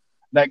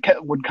that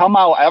would come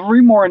out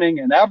every morning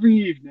and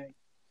every evening,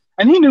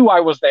 and he knew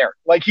I was there.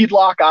 Like he'd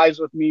lock eyes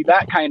with me,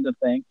 that kind of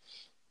thing,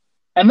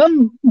 and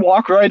then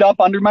walk right up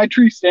under my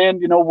tree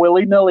stand,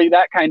 willy nilly,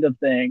 that kind of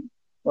thing.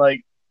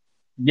 Like,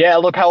 yeah,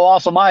 look how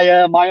awesome I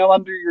am. I am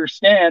under your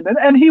stand.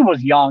 And he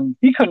was young.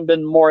 He couldn't have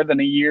been more than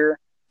a year.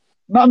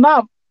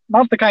 Not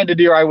the kind of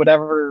deer I would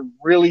ever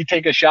really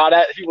take a shot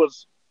at. He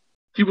was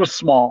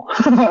small.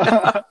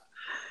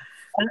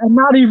 And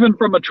not even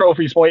from a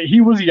trophy point.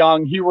 He was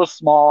young. He was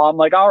small. I'm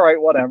like, all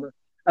right, whatever.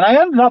 And I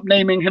ended up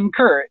naming him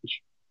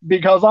Courage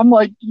because I'm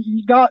like,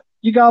 you got,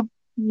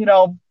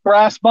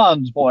 brass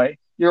buns, boy.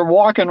 You're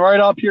walking right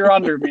up here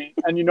under me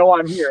and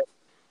I'm here.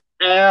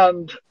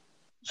 And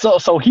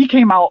so he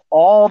came out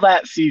all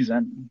that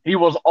season. He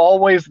was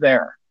always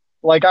there.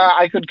 Like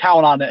I could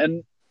count on it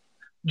and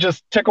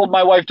just tickled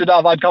my wife to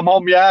death. I'd come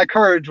home. Yeah,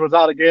 Courage was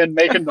out again,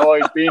 making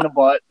noise, being a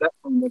butt. That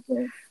kind of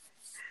thing.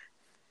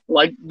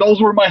 Like those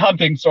were my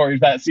hunting stories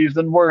that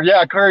season where,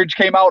 yeah, Courage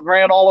came out and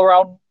ran all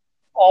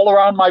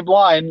around my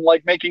blind,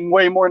 like making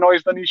way more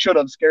noise than he should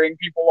have, scaring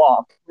people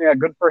off. Yeah,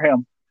 good for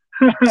him.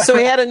 So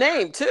he had a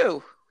name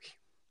too.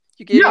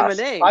 You gave him a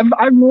name.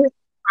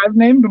 I've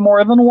named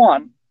more than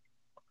one.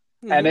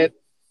 Mm-hmm. And at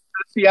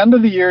the end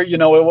of the year, it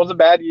was a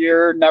bad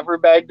year, never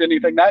bagged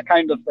anything, that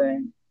kind of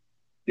thing.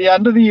 The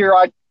end of the year,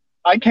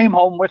 I came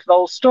home with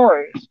those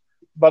stories.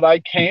 But I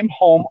came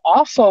home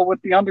also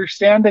with the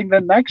understanding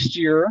that next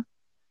year,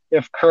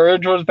 if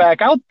Courage was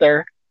back out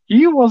there,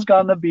 he was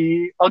going to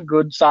be a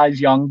good-sized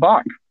young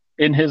buck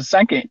in his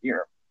second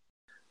year.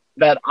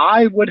 That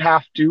I would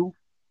have to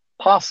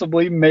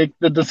possibly make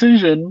the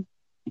decision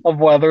of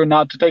whether or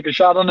not to take a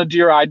shot on a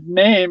deer I'd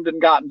named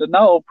and gotten to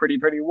know pretty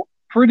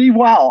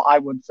well, I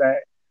would say.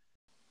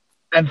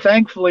 And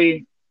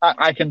thankfully,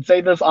 I can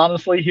say this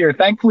honestly here,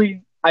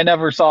 thankfully, I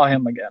never saw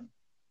him again.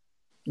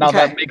 Now, okay.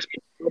 That makes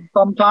me feel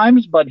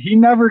sometimes, but he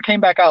never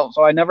came back out,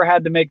 so I never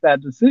had to make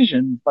that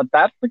decision. But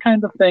that's the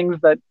kind of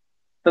things that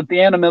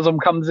the animism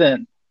comes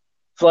in.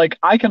 It's like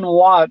I can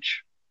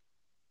watch,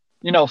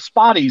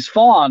 spotties,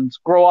 fawns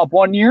grow up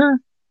one year,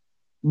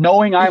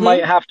 knowing I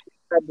might have to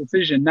make that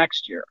decision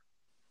next year.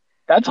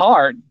 That's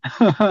hard.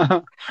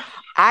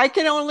 I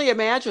can only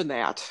imagine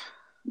that,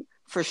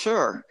 for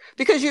sure,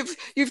 because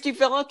you've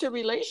developed a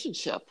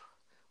relationship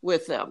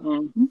with them.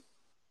 Mm-hmm.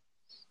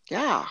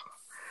 Yeah.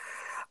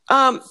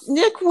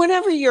 Nick,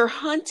 whenever you're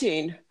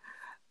hunting,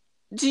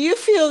 do you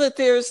feel that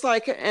there's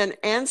like an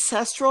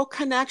ancestral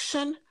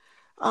connection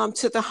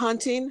to the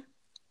hunting?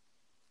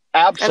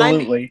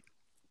 Absolutely.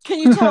 Can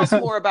you tell us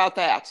more about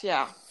that?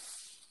 Yeah.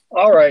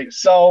 All right.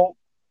 So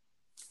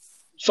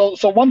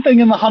one thing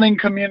in the hunting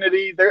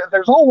community,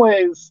 there's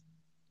always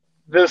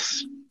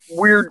this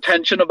weird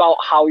tension about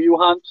how you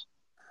hunt.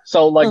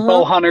 So like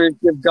bow hunters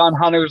give gun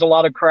hunters a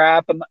lot of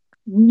crap, and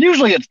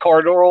usually it's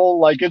cordial,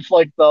 like it's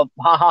like the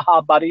ha ha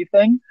ha buddy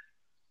thing.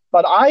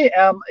 But I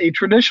am a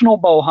traditional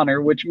bow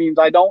hunter, which means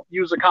I don't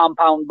use a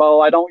compound bow.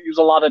 I don't use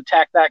a lot of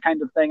tech, that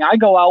kind of thing. I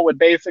go out with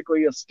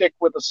basically a stick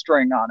with a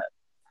string on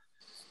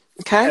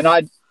it. Okay.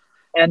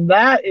 And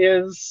that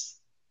is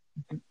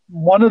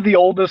one of the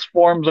oldest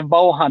forms of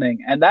bow hunting.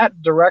 And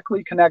that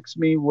directly connects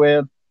me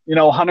with,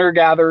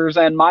 hunter-gatherers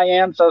and my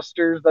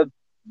ancestors that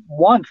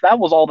once that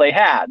was all they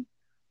had.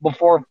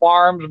 Before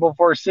farms,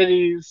 before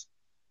cities,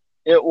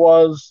 it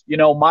was,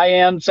 my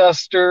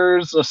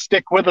ancestors, a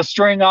stick with a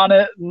string on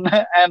it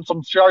and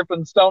some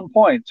sharpened stone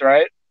points,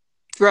 right?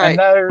 Right.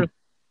 And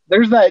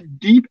there's that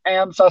deep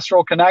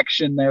ancestral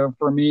connection there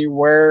for me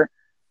where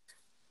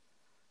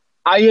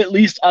I at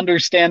least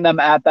understand them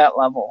at that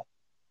level.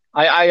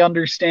 I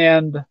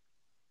understand,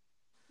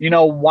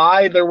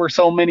 why there were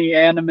so many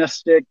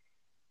animistic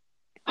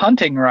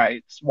hunting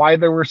rites, why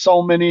there were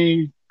so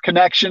many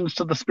connections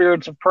to the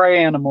spirits of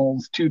prey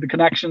animals, to the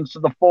connections to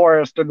the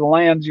forest or the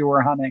lands you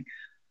were hunting.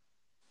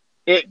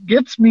 It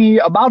gets me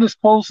about as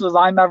close as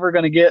I'm ever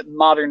going to get in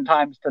modern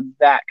times to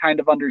that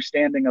kind of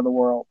understanding of the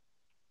world.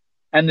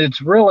 And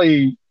it's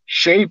really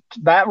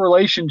shaped that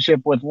relationship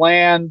with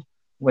land,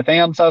 with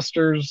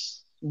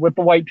ancestors, with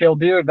the white-tailed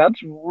deer.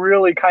 That's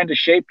really kind of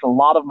shaped a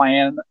lot of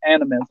my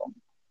animism.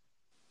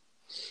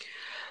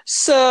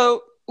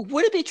 So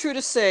would it be true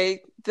to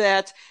say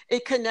that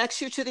it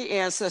connects you to the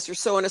ancestors?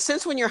 So in a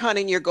sense, when you're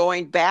hunting, you're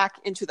going back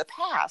into the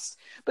past,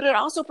 but it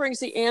also brings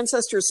the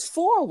ancestors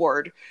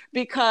forward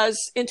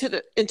because into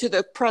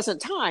the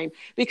present time,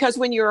 because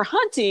when you're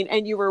hunting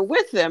and you were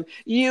with them,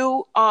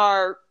 you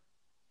are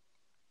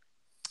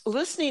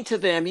listening to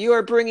them. You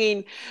are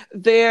bringing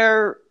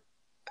their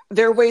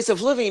ways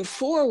of living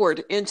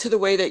forward into the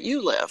way that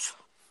you live.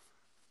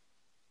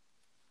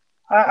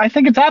 I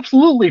think it's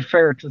absolutely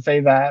fair to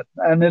say that,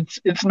 and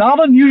it's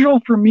not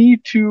unusual for me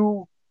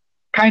to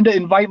kind of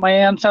invite my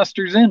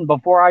ancestors in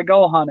before I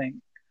go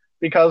hunting,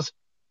 because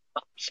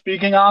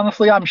speaking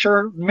honestly, I'm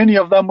sure many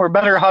of them were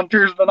better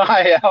hunters than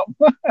I am,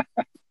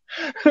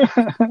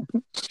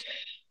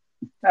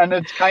 and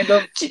it's kind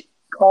of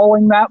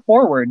calling that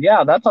forward.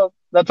 Yeah,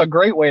 that's a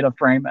great way to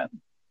frame it.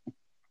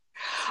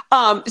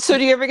 So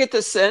do you ever get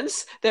the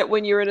sense that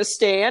when you're in a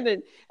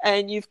stand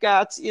and you've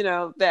got, you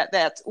know, that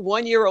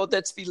 1-year-old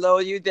that's below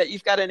you, that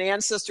you've got an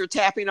ancestor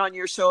tapping on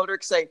your shoulder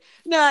saying,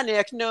 "No,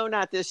 Nick, no,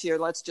 not this year.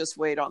 Let's just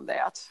wait on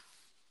that."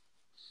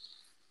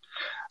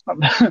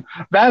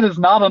 That is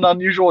not an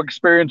unusual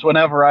experience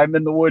whenever I'm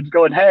in the woods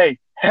going, hey,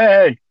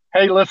 hey,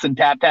 hey, listen,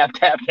 tap, tap,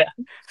 tap, tap.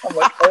 I'm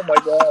like, oh my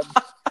God.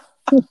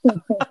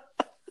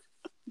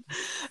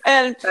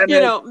 And, And you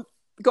know,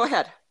 go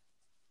ahead.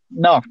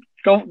 No,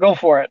 go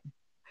for it.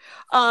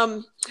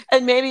 And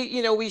maybe,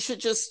 you know, we should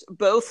just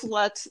both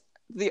let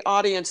the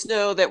audience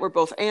know that we're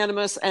both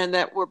animists and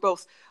that we're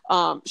both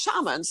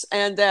shamans,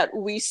 and that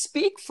we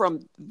speak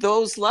from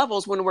those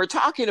levels when we're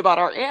talking about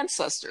our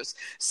ancestors.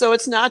 So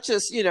it's not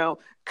just, you know,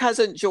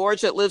 cousin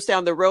George that lives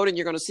down the road and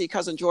you're going to see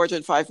cousin George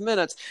in 5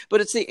 minutes,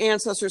 but it's the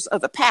ancestors of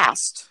the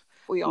past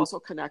we also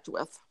connect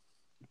with.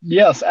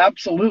 Yes,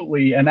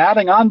 absolutely. And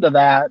adding on to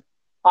that,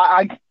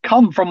 I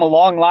come from a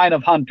long line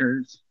of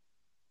hunters.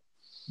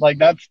 Like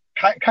that's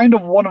kind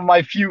of one of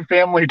my few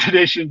family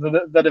traditions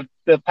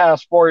that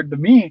passed forward to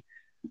me.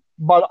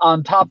 But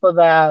on top of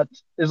that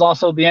is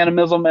also the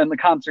animism and the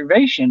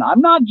conservation.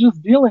 I'm not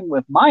just dealing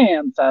with my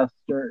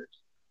ancestors,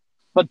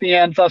 but the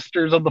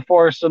ancestors of the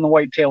forest and the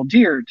white-tailed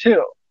deer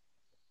too.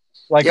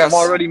 Like Yes. I've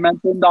already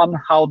mentioned on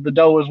how the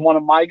doe is one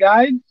of my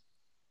guides.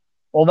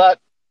 Well,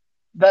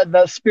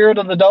 that spirit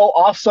of the doe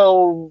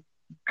also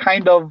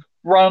kind of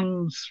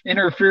runs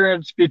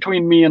interference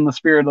between me and the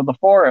spirit of the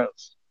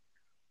forest.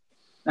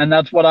 And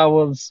that's what I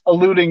was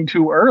alluding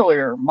to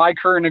earlier. My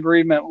current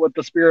agreement with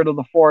the spirit of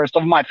the forest,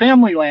 of my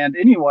family land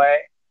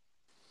anyway.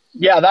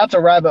 Yeah, that's a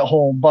rabbit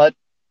hole. But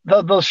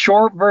the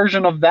short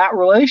version of that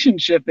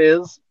relationship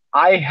is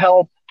I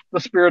help the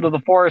spirit of the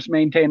forest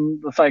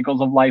maintain the cycles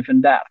of life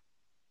and death.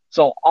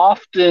 So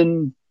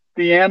often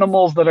the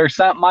animals that are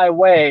sent my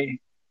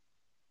way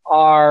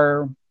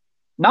are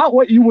not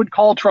what you would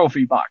call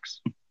trophy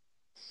bucks.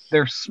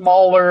 They're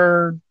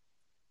smaller,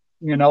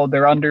 you know,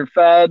 they're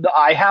underfed.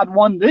 I had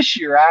one this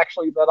year,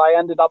 actually, that I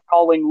ended up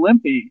calling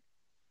Limpy,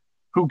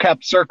 who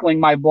kept circling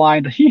my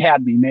blind. He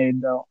had me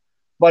made, though.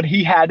 But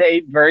he had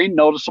a very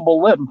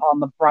noticeable limp on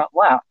the front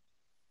left.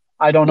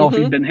 I don't know if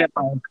he'd been hit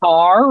by a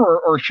car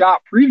or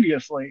shot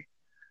previously,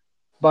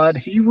 but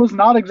he was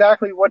not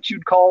exactly what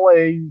you'd call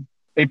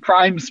a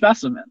prime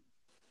specimen.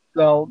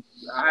 So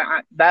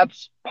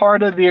that's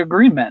part of the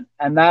agreement,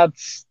 and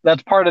that's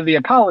part of the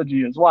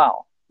ecology as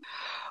well.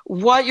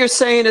 What you're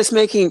saying is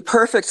making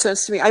perfect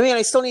sense to me. I mean,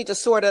 I still need to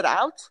sort it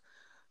out,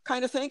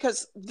 kind of thing,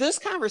 because this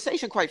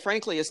conversation, quite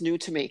frankly, is new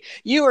to me.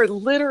 You are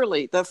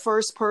literally the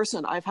first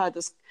person I've had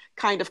this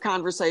kind of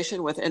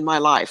conversation with in my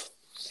life.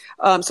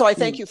 So I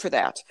thank you for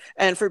that,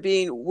 and for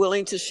being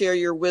willing to share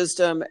your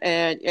wisdom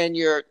and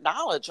your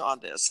knowledge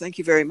on this. Thank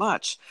you very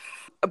much.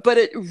 But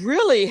it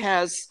really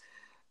has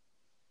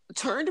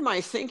turned my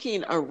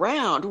thinking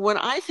around. When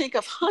I think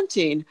of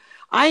hunting,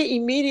 I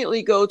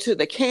immediately go to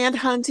the canned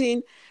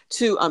hunting,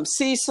 to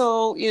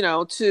Cecil, you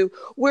know, to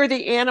where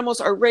the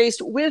animals are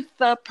raised with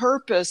the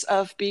purpose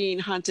of being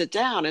hunted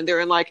down, and they're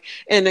in like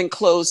an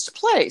enclosed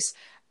place.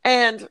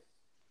 And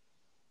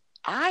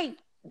I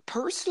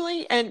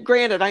personally, and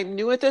granted, I'm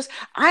new at this,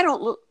 I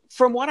don't look,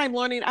 from what I'm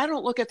learning, I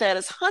don't look at that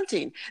as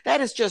hunting.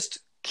 That is just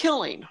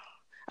killing.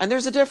 And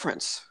there's a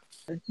difference.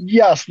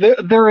 Yes,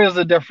 there is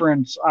a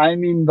difference. I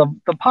mean, the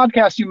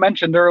podcast you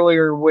mentioned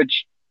earlier,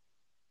 which,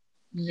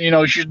 you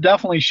know, you should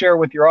definitely share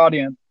with your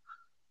audience,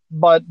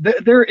 but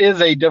there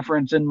is a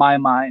difference in my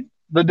mind.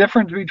 The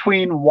difference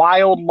between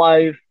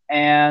wildlife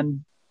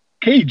and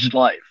caged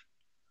life.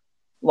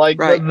 Like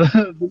right.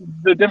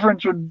 the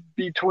difference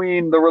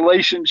between the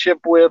relationship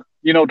with,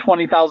 you know,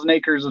 20,000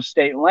 acres of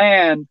state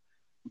land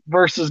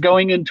versus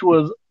going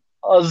into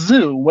a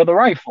zoo with a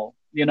rifle.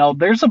 You know,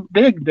 there's a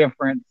big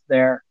difference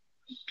there.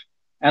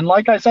 And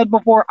like I said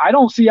before, I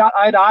don't see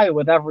eye to eye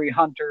with every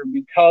hunter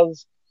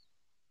because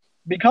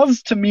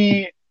to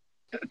me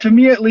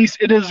at least,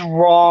 it is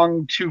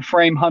wrong to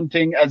frame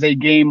hunting as a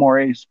game or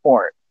a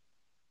sport.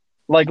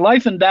 Like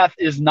life and death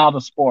is not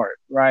a sport,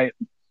 right?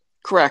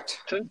 Correct.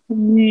 To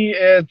me,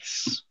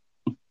 it's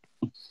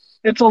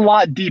a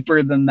lot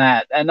deeper than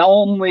that, and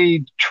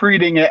only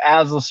treating it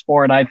as a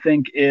sport, I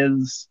think,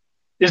 is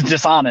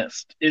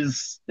dishonest,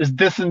 is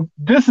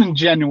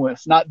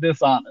disingenuous, not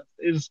dishonest,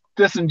 is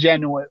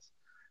disingenuous,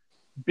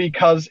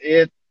 because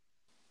it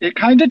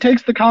kind of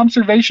takes the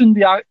conservation,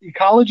 the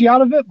ecology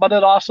out of it, but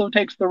it also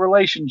takes the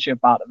relationship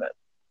out of it.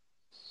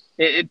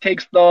 It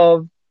takes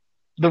the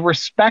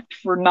respect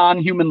for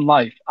non-human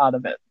life out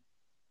of it.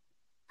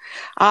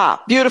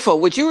 Ah,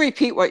 beautiful. Would you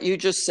repeat what you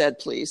just said,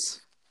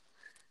 please?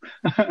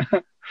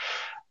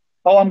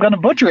 Oh, I'm going to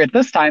butcher it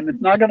this time.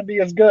 It's not going to be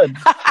as good.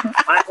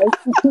 I,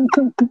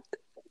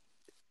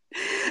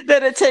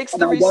 That it takes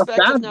and the I guess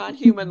respect of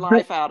non-human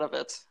life out of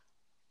it.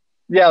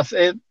 yes,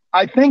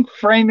 I think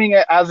framing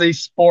it as a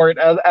sport,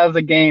 as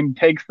a game,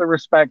 takes the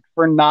respect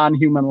for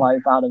non-human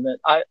life out of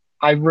it.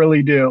 I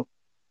really do.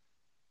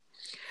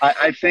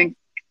 I think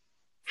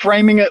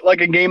framing it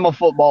like a game of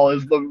football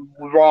is the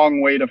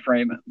wrong way to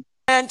frame it.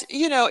 And,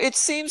 it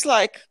seems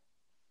like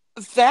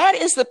that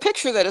is the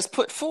picture that is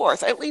put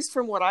forth, at least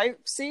from what I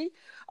see.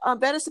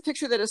 That is the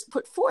picture that is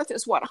put forth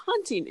as what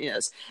hunting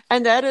is.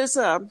 And that is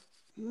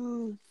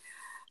the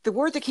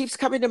word that keeps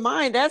coming to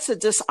mind. That's a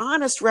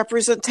dishonest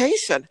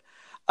representation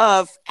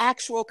of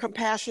actual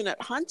compassionate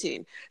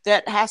hunting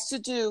that has to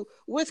do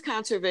with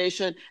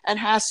conservation and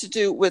has to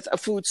do with a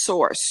food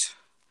source,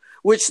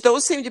 which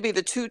those seem to be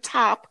the two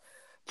top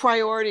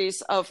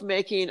priorities of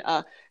making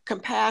a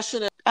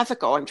compassionate,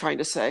 ethical, I'm trying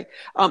to say,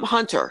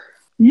 hunter.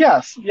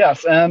 Yes,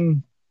 yes,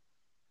 and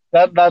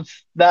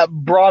that's that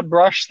broad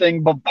brush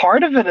thing, but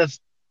part of it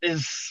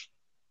is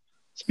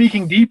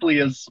speaking deeply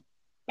is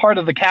part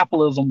of the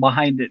capitalism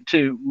behind it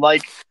too.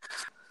 Like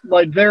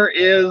there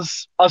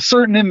is a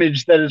certain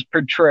image that is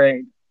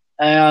portrayed,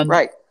 and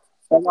Right.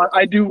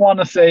 I do want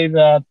to say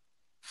that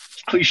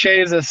cliche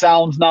as it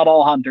sounds, not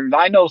all hunters.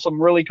 I know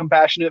some really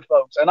compassionate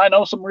folks, and I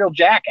know some real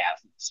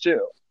jackasses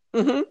too.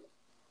 Mm-hmm.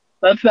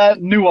 That's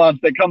that nuance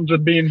that comes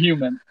with being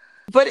human.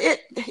 But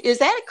is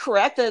that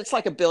correct that it's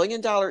like $1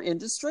 billion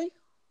industry?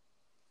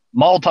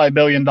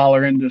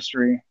 Multi-billion-dollar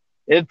industry.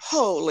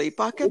 Holy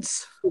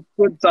buckets. It's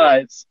good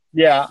size.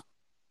 Yeah.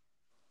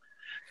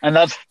 And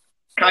that's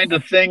kind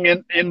of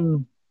thing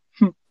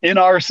in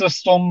our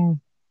system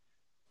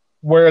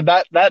where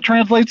that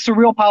translates to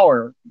real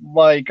power.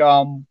 Like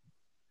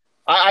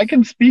I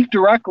can speak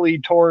directly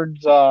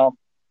towards the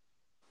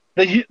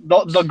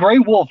gray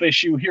wolf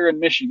issue here in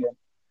Michigan.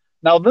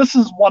 Now this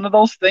is one of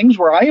those things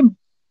where I am,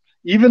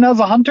 even as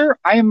a hunter,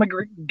 I am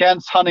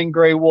against hunting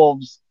gray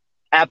wolves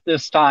at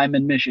this time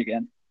in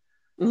Michigan.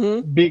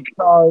 Mm-hmm.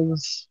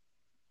 Because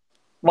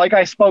like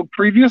I spoke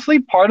previously,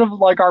 part of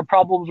like our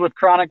problems with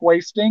chronic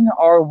wasting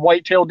are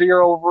whitetail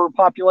deer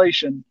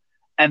overpopulation,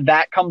 and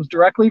that comes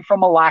directly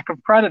from a lack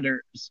of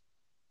predators.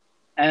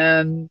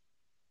 And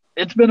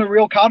it's been a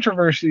real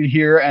controversy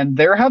here, and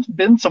there have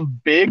been some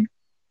big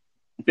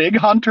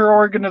hunter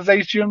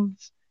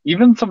organizations,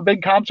 even some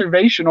big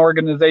conservation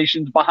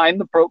organizations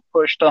behind the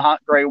push to hunt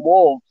gray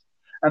wolves.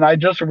 And I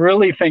just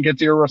really think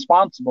it's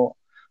irresponsible.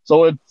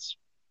 So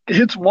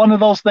it's one of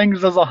those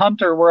things as a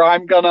hunter where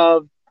I'm gonna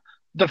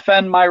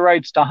defend my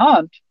rights to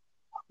hunt,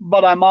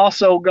 but I'm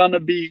also going to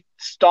be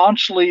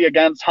staunchly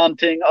against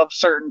hunting of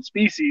certain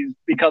species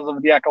because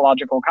of the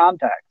ecological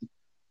context.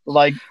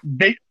 Like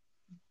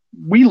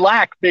we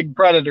lack big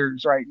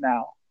predators right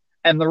now.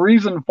 And the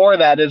reason for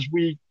that is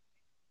we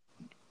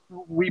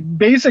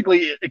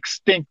basically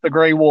extinct the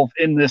gray wolf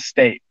in this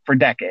state for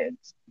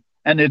decades.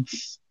 And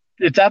it's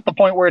at the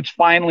point where it's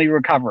finally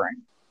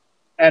recovering.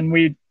 And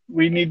we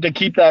need to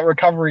keep that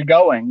recovery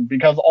going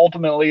because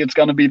ultimately it's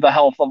going to be the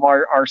health of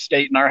our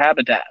state and our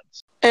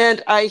habitats.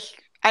 And I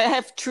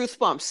have truth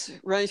bumps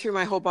running through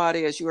my whole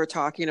body as you were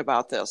talking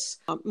about this.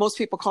 Most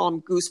people call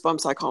them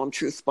goosebumps. I call them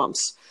truth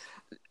bumps.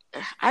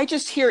 I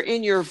just hear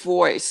in your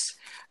voice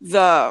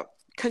the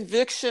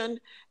conviction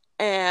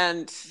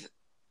and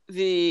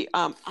the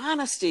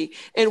honesty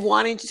in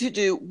wanting to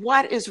do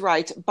what is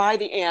right by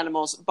the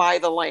animals, by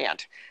the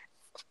land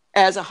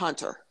as a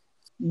hunter.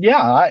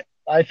 Yeah,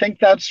 I think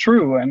that's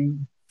true,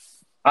 and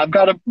I've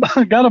got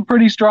a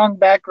pretty strong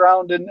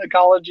background in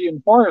ecology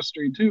and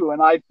forestry too,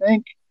 and I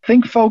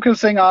think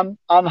focusing on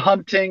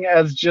hunting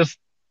as just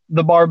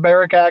the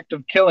barbaric act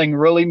of killing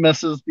really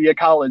misses the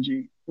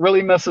ecology,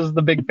 really misses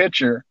the big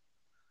picture.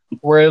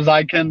 Whereas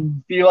I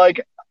can be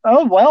like,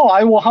 oh well,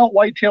 I will hunt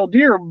white-tailed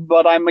deer,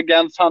 but I'm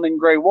against hunting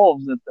gray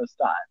wolves at this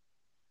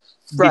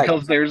time, right?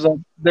 Because there's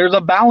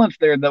a balance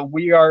there that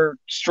we are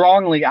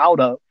strongly out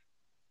of,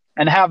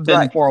 and have been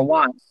right. for a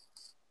while.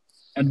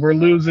 And we're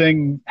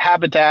losing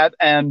habitat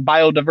and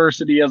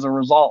biodiversity as a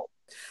result.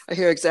 I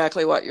hear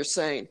exactly what you're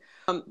saying.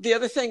 The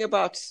other thing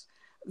about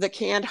the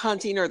canned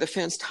hunting or the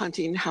fenced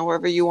hunting,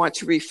 however you want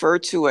to refer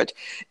to it,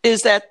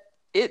 is that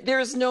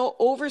there's no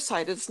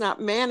oversight. It's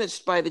not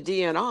managed by the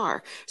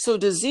DNR. So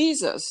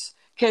diseases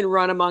can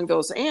run among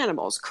those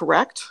animals,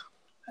 correct?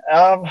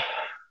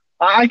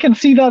 I can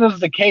see that as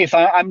the case.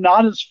 I'm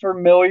not as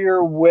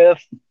familiar with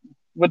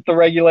the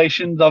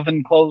regulations of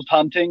enclosed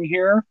hunting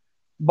here,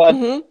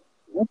 but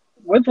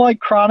with like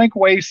chronic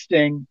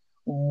wasting,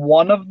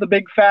 one of the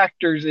big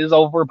factors is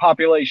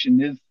overpopulation,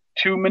 is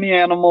too many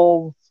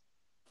animals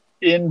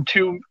in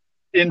too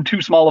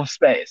small of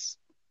space.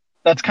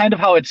 That's kind of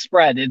how it's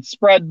spread. It's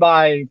spread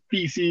by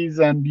feces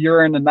and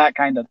urine and that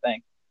kind of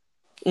thing.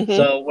 Mm-hmm.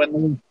 So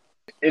when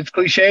it's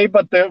cliche,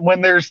 but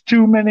when there's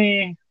too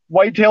many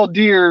white-tailed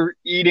deer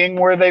eating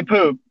where they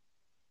poop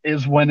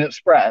is when it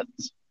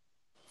spreads.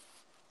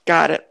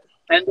 Got it.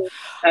 And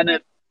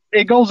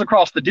it goes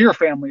across the deer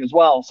family as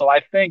well. So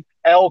I think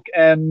elk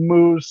and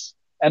moose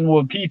and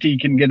wapiti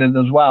can get it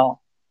as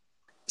well.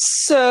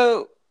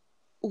 So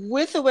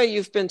with the way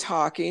you've been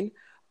talking,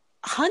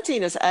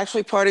 hunting is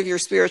actually part of your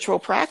spiritual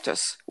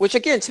practice, which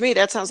again, to me,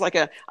 that sounds like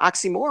an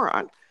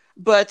oxymoron,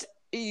 but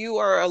you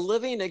are a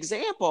living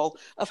example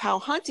of how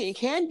hunting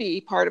can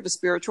be part of a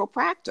spiritual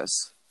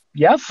practice.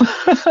 Yes.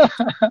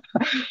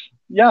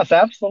 Yes,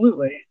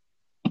 absolutely.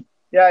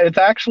 Yeah, it's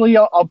actually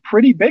a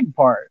pretty big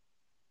part.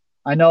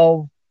 I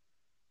know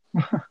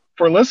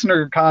for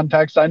listener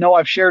context, I know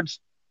I've shared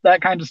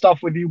that kind of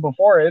stuff with you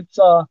before. It's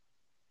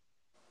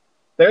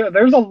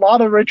there's a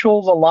lot of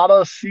rituals, a lot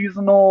of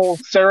seasonal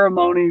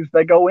ceremonies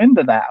that go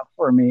into that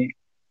for me,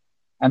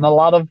 and a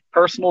lot of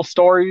personal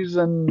stories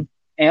and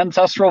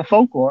ancestral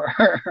folklore.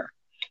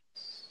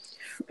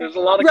 There's a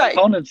lot of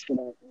components to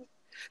that.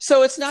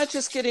 So it's not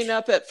just getting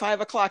up at 5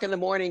 o'clock in the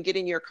morning,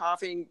 getting your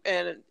coffee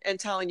and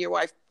telling your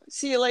wife,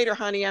 "See you later,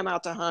 honey. I'm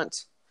out to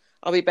hunt.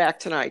 I'll be back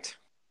tonight."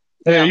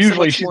 Yeah,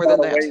 usually she's more than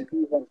that.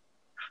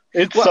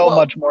 It's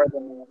much more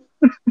than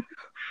that.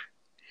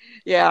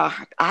 Yeah,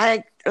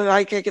 like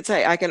I could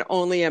say, I can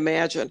only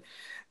imagine.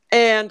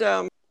 And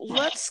do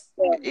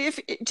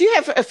you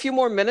have a few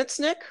more minutes,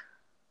 Nick?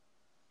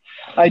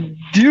 I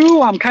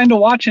do. I'm kind of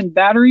watching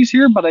batteries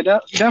here, but I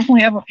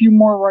definitely have a few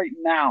more right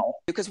now.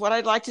 Because what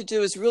I'd like to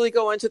do is really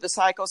go into the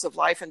cycles of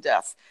life and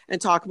death and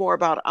talk more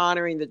about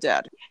honoring the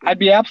dead. I'd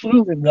be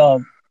absolutely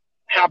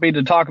happy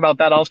to talk about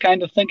that. I was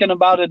kind of thinking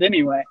about it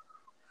anyway.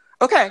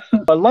 Okay.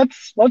 But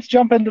let's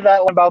jump into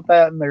that one about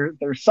that, and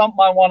there's something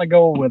I want to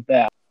go with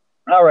that.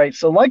 All right.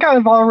 So like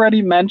I've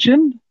already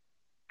mentioned,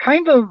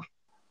 kind of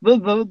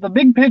the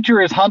big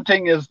picture is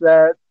hunting is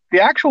that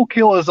the actual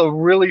kill is a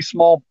really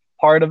small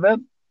part of it.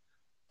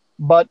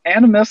 But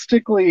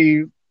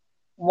animistically,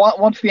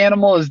 once the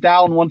animal is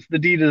down, once the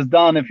deed is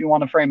done, if you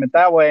want to frame it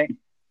that way,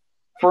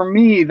 for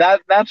me,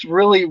 that's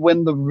really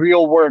when the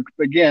real work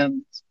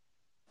begins.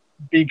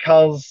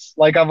 Because,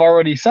 like I've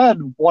already said,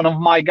 one of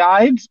my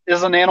guides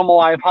is an animal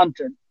I've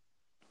hunted.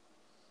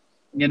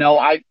 You know,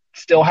 I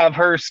still have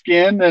her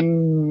skin,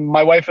 and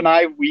my wife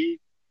and we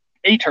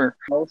ate her.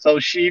 So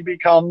she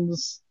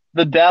becomes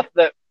the death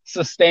that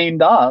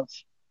sustained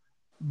us.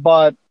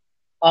 But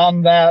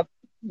on that,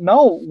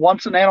 no,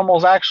 once an animal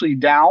is actually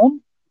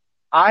down,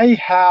 I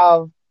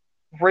have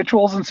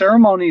rituals and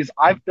ceremonies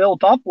I've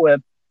built up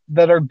with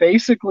that are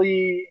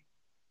basically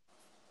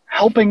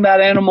helping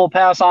that animal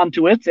pass on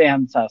to its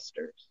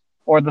ancestors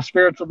or the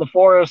spirits of the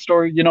forest,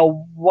 or, you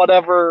know,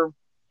 whatever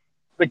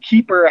the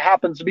keeper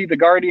happens to be, the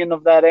guardian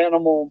of that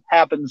animal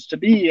happens to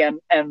be,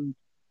 and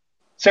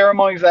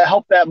ceremonies that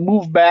help that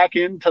move back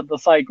into the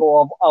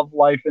cycle of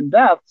life and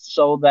death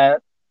so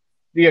that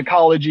the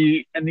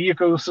ecology and the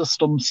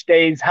ecosystem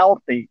stays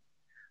healthy.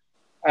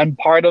 And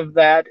part of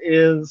that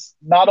is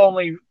not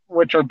only,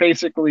 which are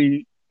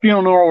basically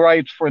funeral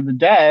rites for the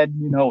dead,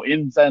 you know,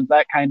 incense,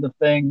 that kind of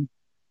thing,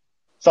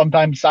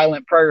 sometimes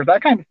silent prayers,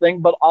 that kind of thing,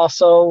 but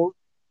also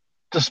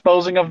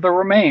disposing of the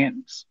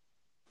remains,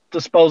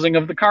 disposing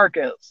of the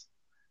carcass,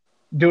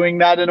 doing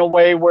that in a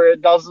way where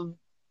it doesn't,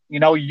 you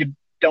know, you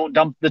don't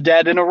dump the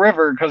dead in a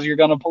river because you're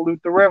going to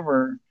pollute the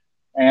river,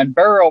 and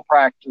burial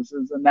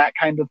practices and that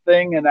kind of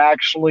thing. And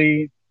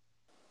actually,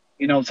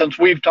 you know, since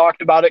we've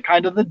talked about it,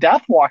 kind of the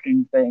death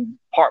walking thing,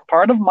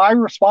 part of my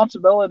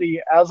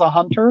responsibility as a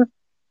hunter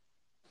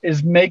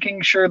is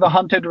making sure the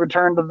hunted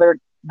return to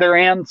their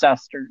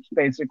ancestors,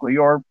 basically,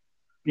 or,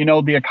 you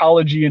know, the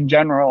ecology in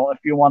general, if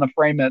you want to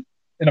frame it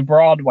in a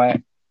broad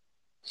way,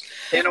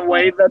 in a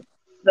way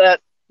that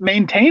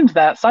maintains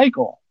that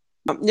cycle.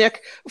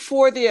 Nick,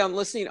 for the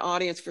listening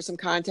audience, for some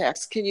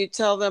context, can you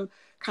tell them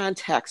I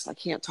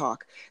can't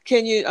talk.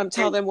 Can you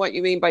tell them what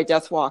you mean by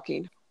death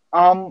walking?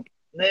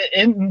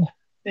 In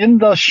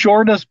the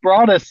shortest,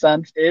 broadest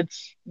sense,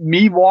 it's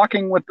me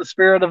walking with the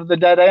spirit of the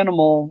dead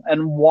animal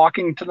and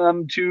walking to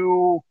them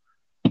to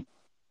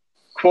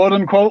quote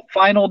unquote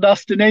final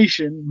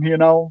destination. You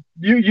know,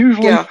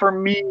 usually for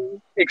me,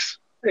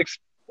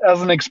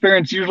 as an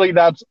experience, usually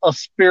that's a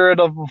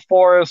spirit of a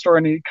forest or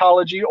an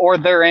ecology or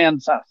their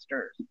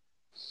ancestors.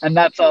 And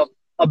that's a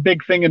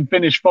big thing in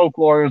Finnish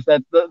folklore, is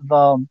that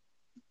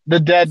the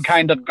dead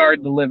kind of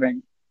guard the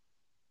living.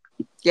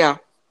 Yeah.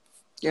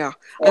 I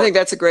think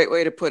that's a great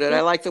way to put it.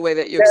 I like the way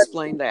that you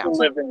explained that.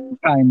 Living,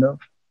 kind of.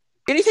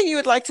 Anything you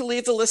would like to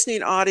leave the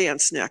listening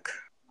audience, Nick?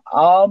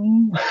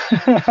 Oh,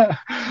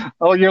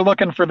 you're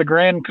looking for the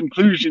grand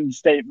conclusion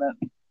statement.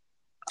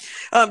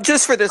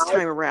 Just for this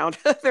time around.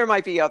 There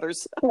might be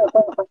others.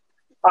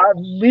 I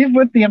leave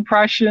with the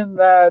impression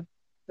that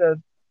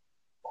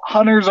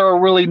hunters are a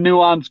really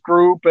nuanced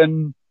group,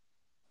 and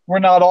we're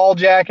not all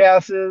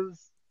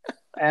jackasses,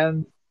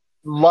 and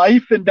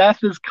life and death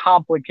is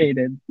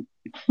complicated.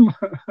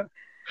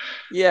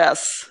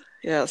 Yes.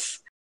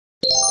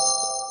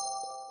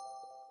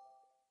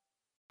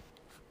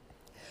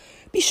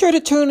 Be sure to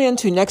tune in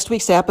to next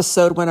week's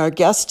episode when our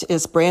guest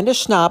is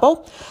Brandis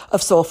Schnabel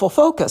of Soulful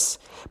Focus.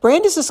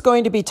 Brandis is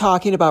going to be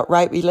talking about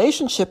right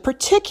relationship,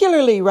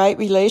 particularly right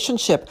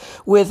relationship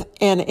with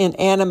an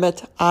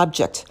inanimate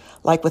object,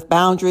 like with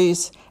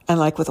boundaries and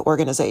like with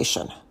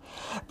organization.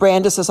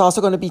 Brandis is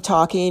also going to be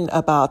talking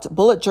about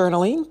bullet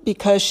journaling,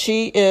 because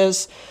she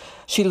is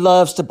She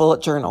loves to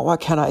bullet journal. What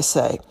can I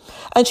say?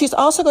 And she's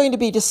also going to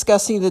be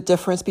discussing the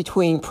difference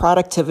between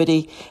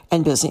productivity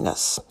and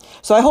busyness.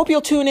 So I hope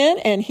you'll tune in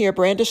and hear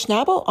Branda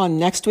Schnabel on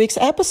next week's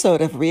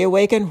episode of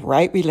Reawaken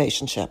Right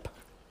Relationship.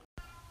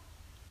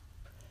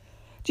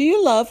 Do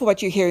you love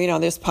what you're hearing on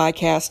this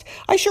podcast?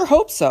 I sure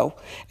hope so.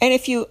 And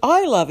if you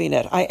are loving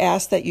it, I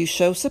ask that you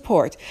show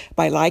support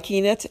by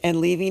liking it and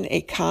leaving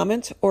a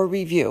comment or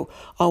review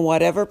on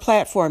whatever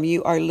platform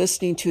you are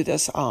listening to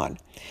this on.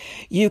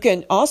 You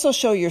can also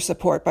show your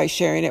support by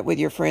sharing it with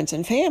your friends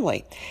and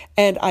family.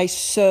 And I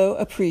so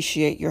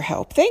appreciate your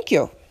help. Thank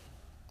you.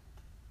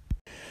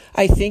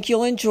 I think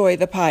you'll enjoy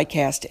the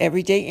podcast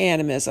Everyday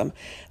Animism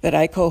that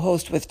I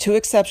co-host with two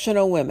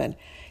exceptional women,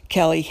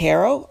 Kelly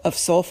Harrow of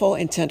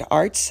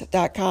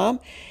SoulfulIntentArts.com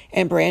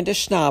and Branda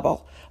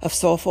Schnabel of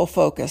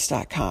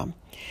SoulfulFocus.com.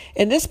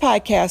 In this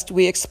podcast,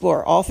 we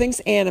explore all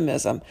things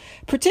animism,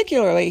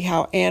 particularly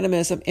how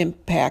animism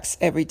impacts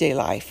everyday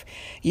life.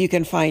 You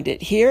can find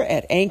it here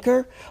at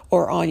Anchor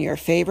or on your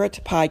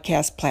favorite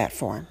podcast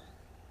platform.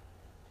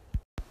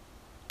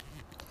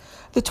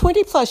 The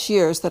 20 plus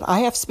years that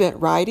I have spent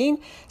writing,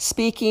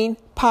 speaking,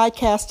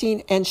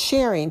 podcasting, and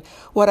sharing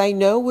what I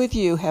know with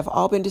you have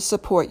all been to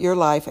support your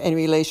life and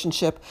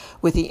relationship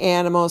with the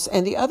animals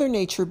and the other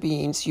nature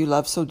beings you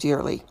love so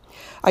dearly.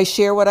 I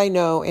share what I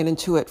know and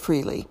intuit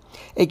freely.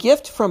 A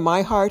gift from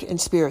my heart and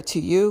spirit to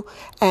you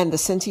and the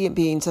sentient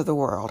beings of the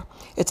world.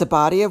 It's a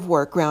body of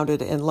work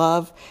grounded in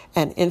love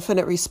and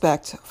infinite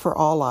respect for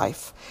all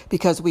life,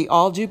 because we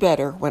all do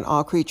better when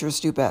all creatures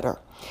do better.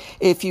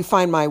 If you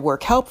find my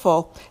work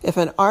helpful, if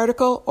an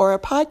article or a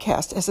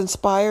podcast has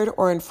inspired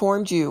or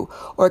informed you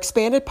or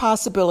expanded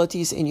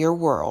possibilities in your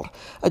world,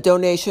 a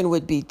donation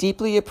would be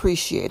deeply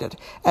appreciated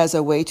as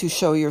a way to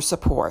show your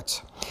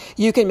support.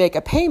 You can make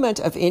a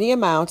payment of any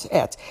amount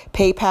at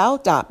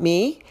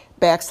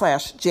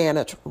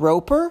paypal.me/Janet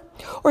Roper,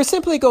 or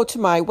simply go to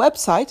my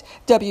website,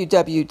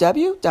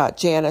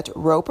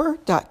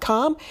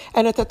 www.janetroper.com,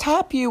 and at the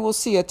top you will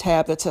see a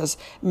tab that says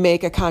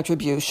Make a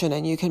Contribution,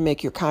 and you can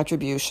make your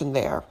contribution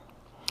there.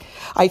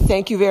 I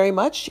thank you very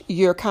much.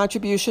 Your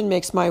contribution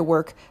makes my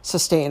work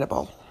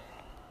sustainable.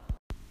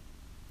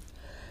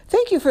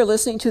 Thank you for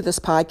listening to this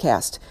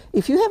podcast.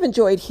 If you have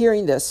enjoyed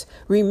hearing this,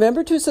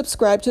 remember to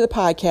subscribe to the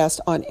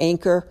podcast on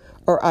Anchor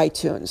or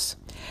iTunes.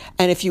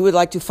 And if you would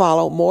like to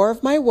follow more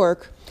of my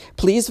work,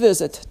 please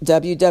visit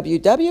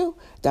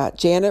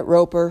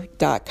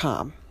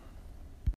www.janetroper.com.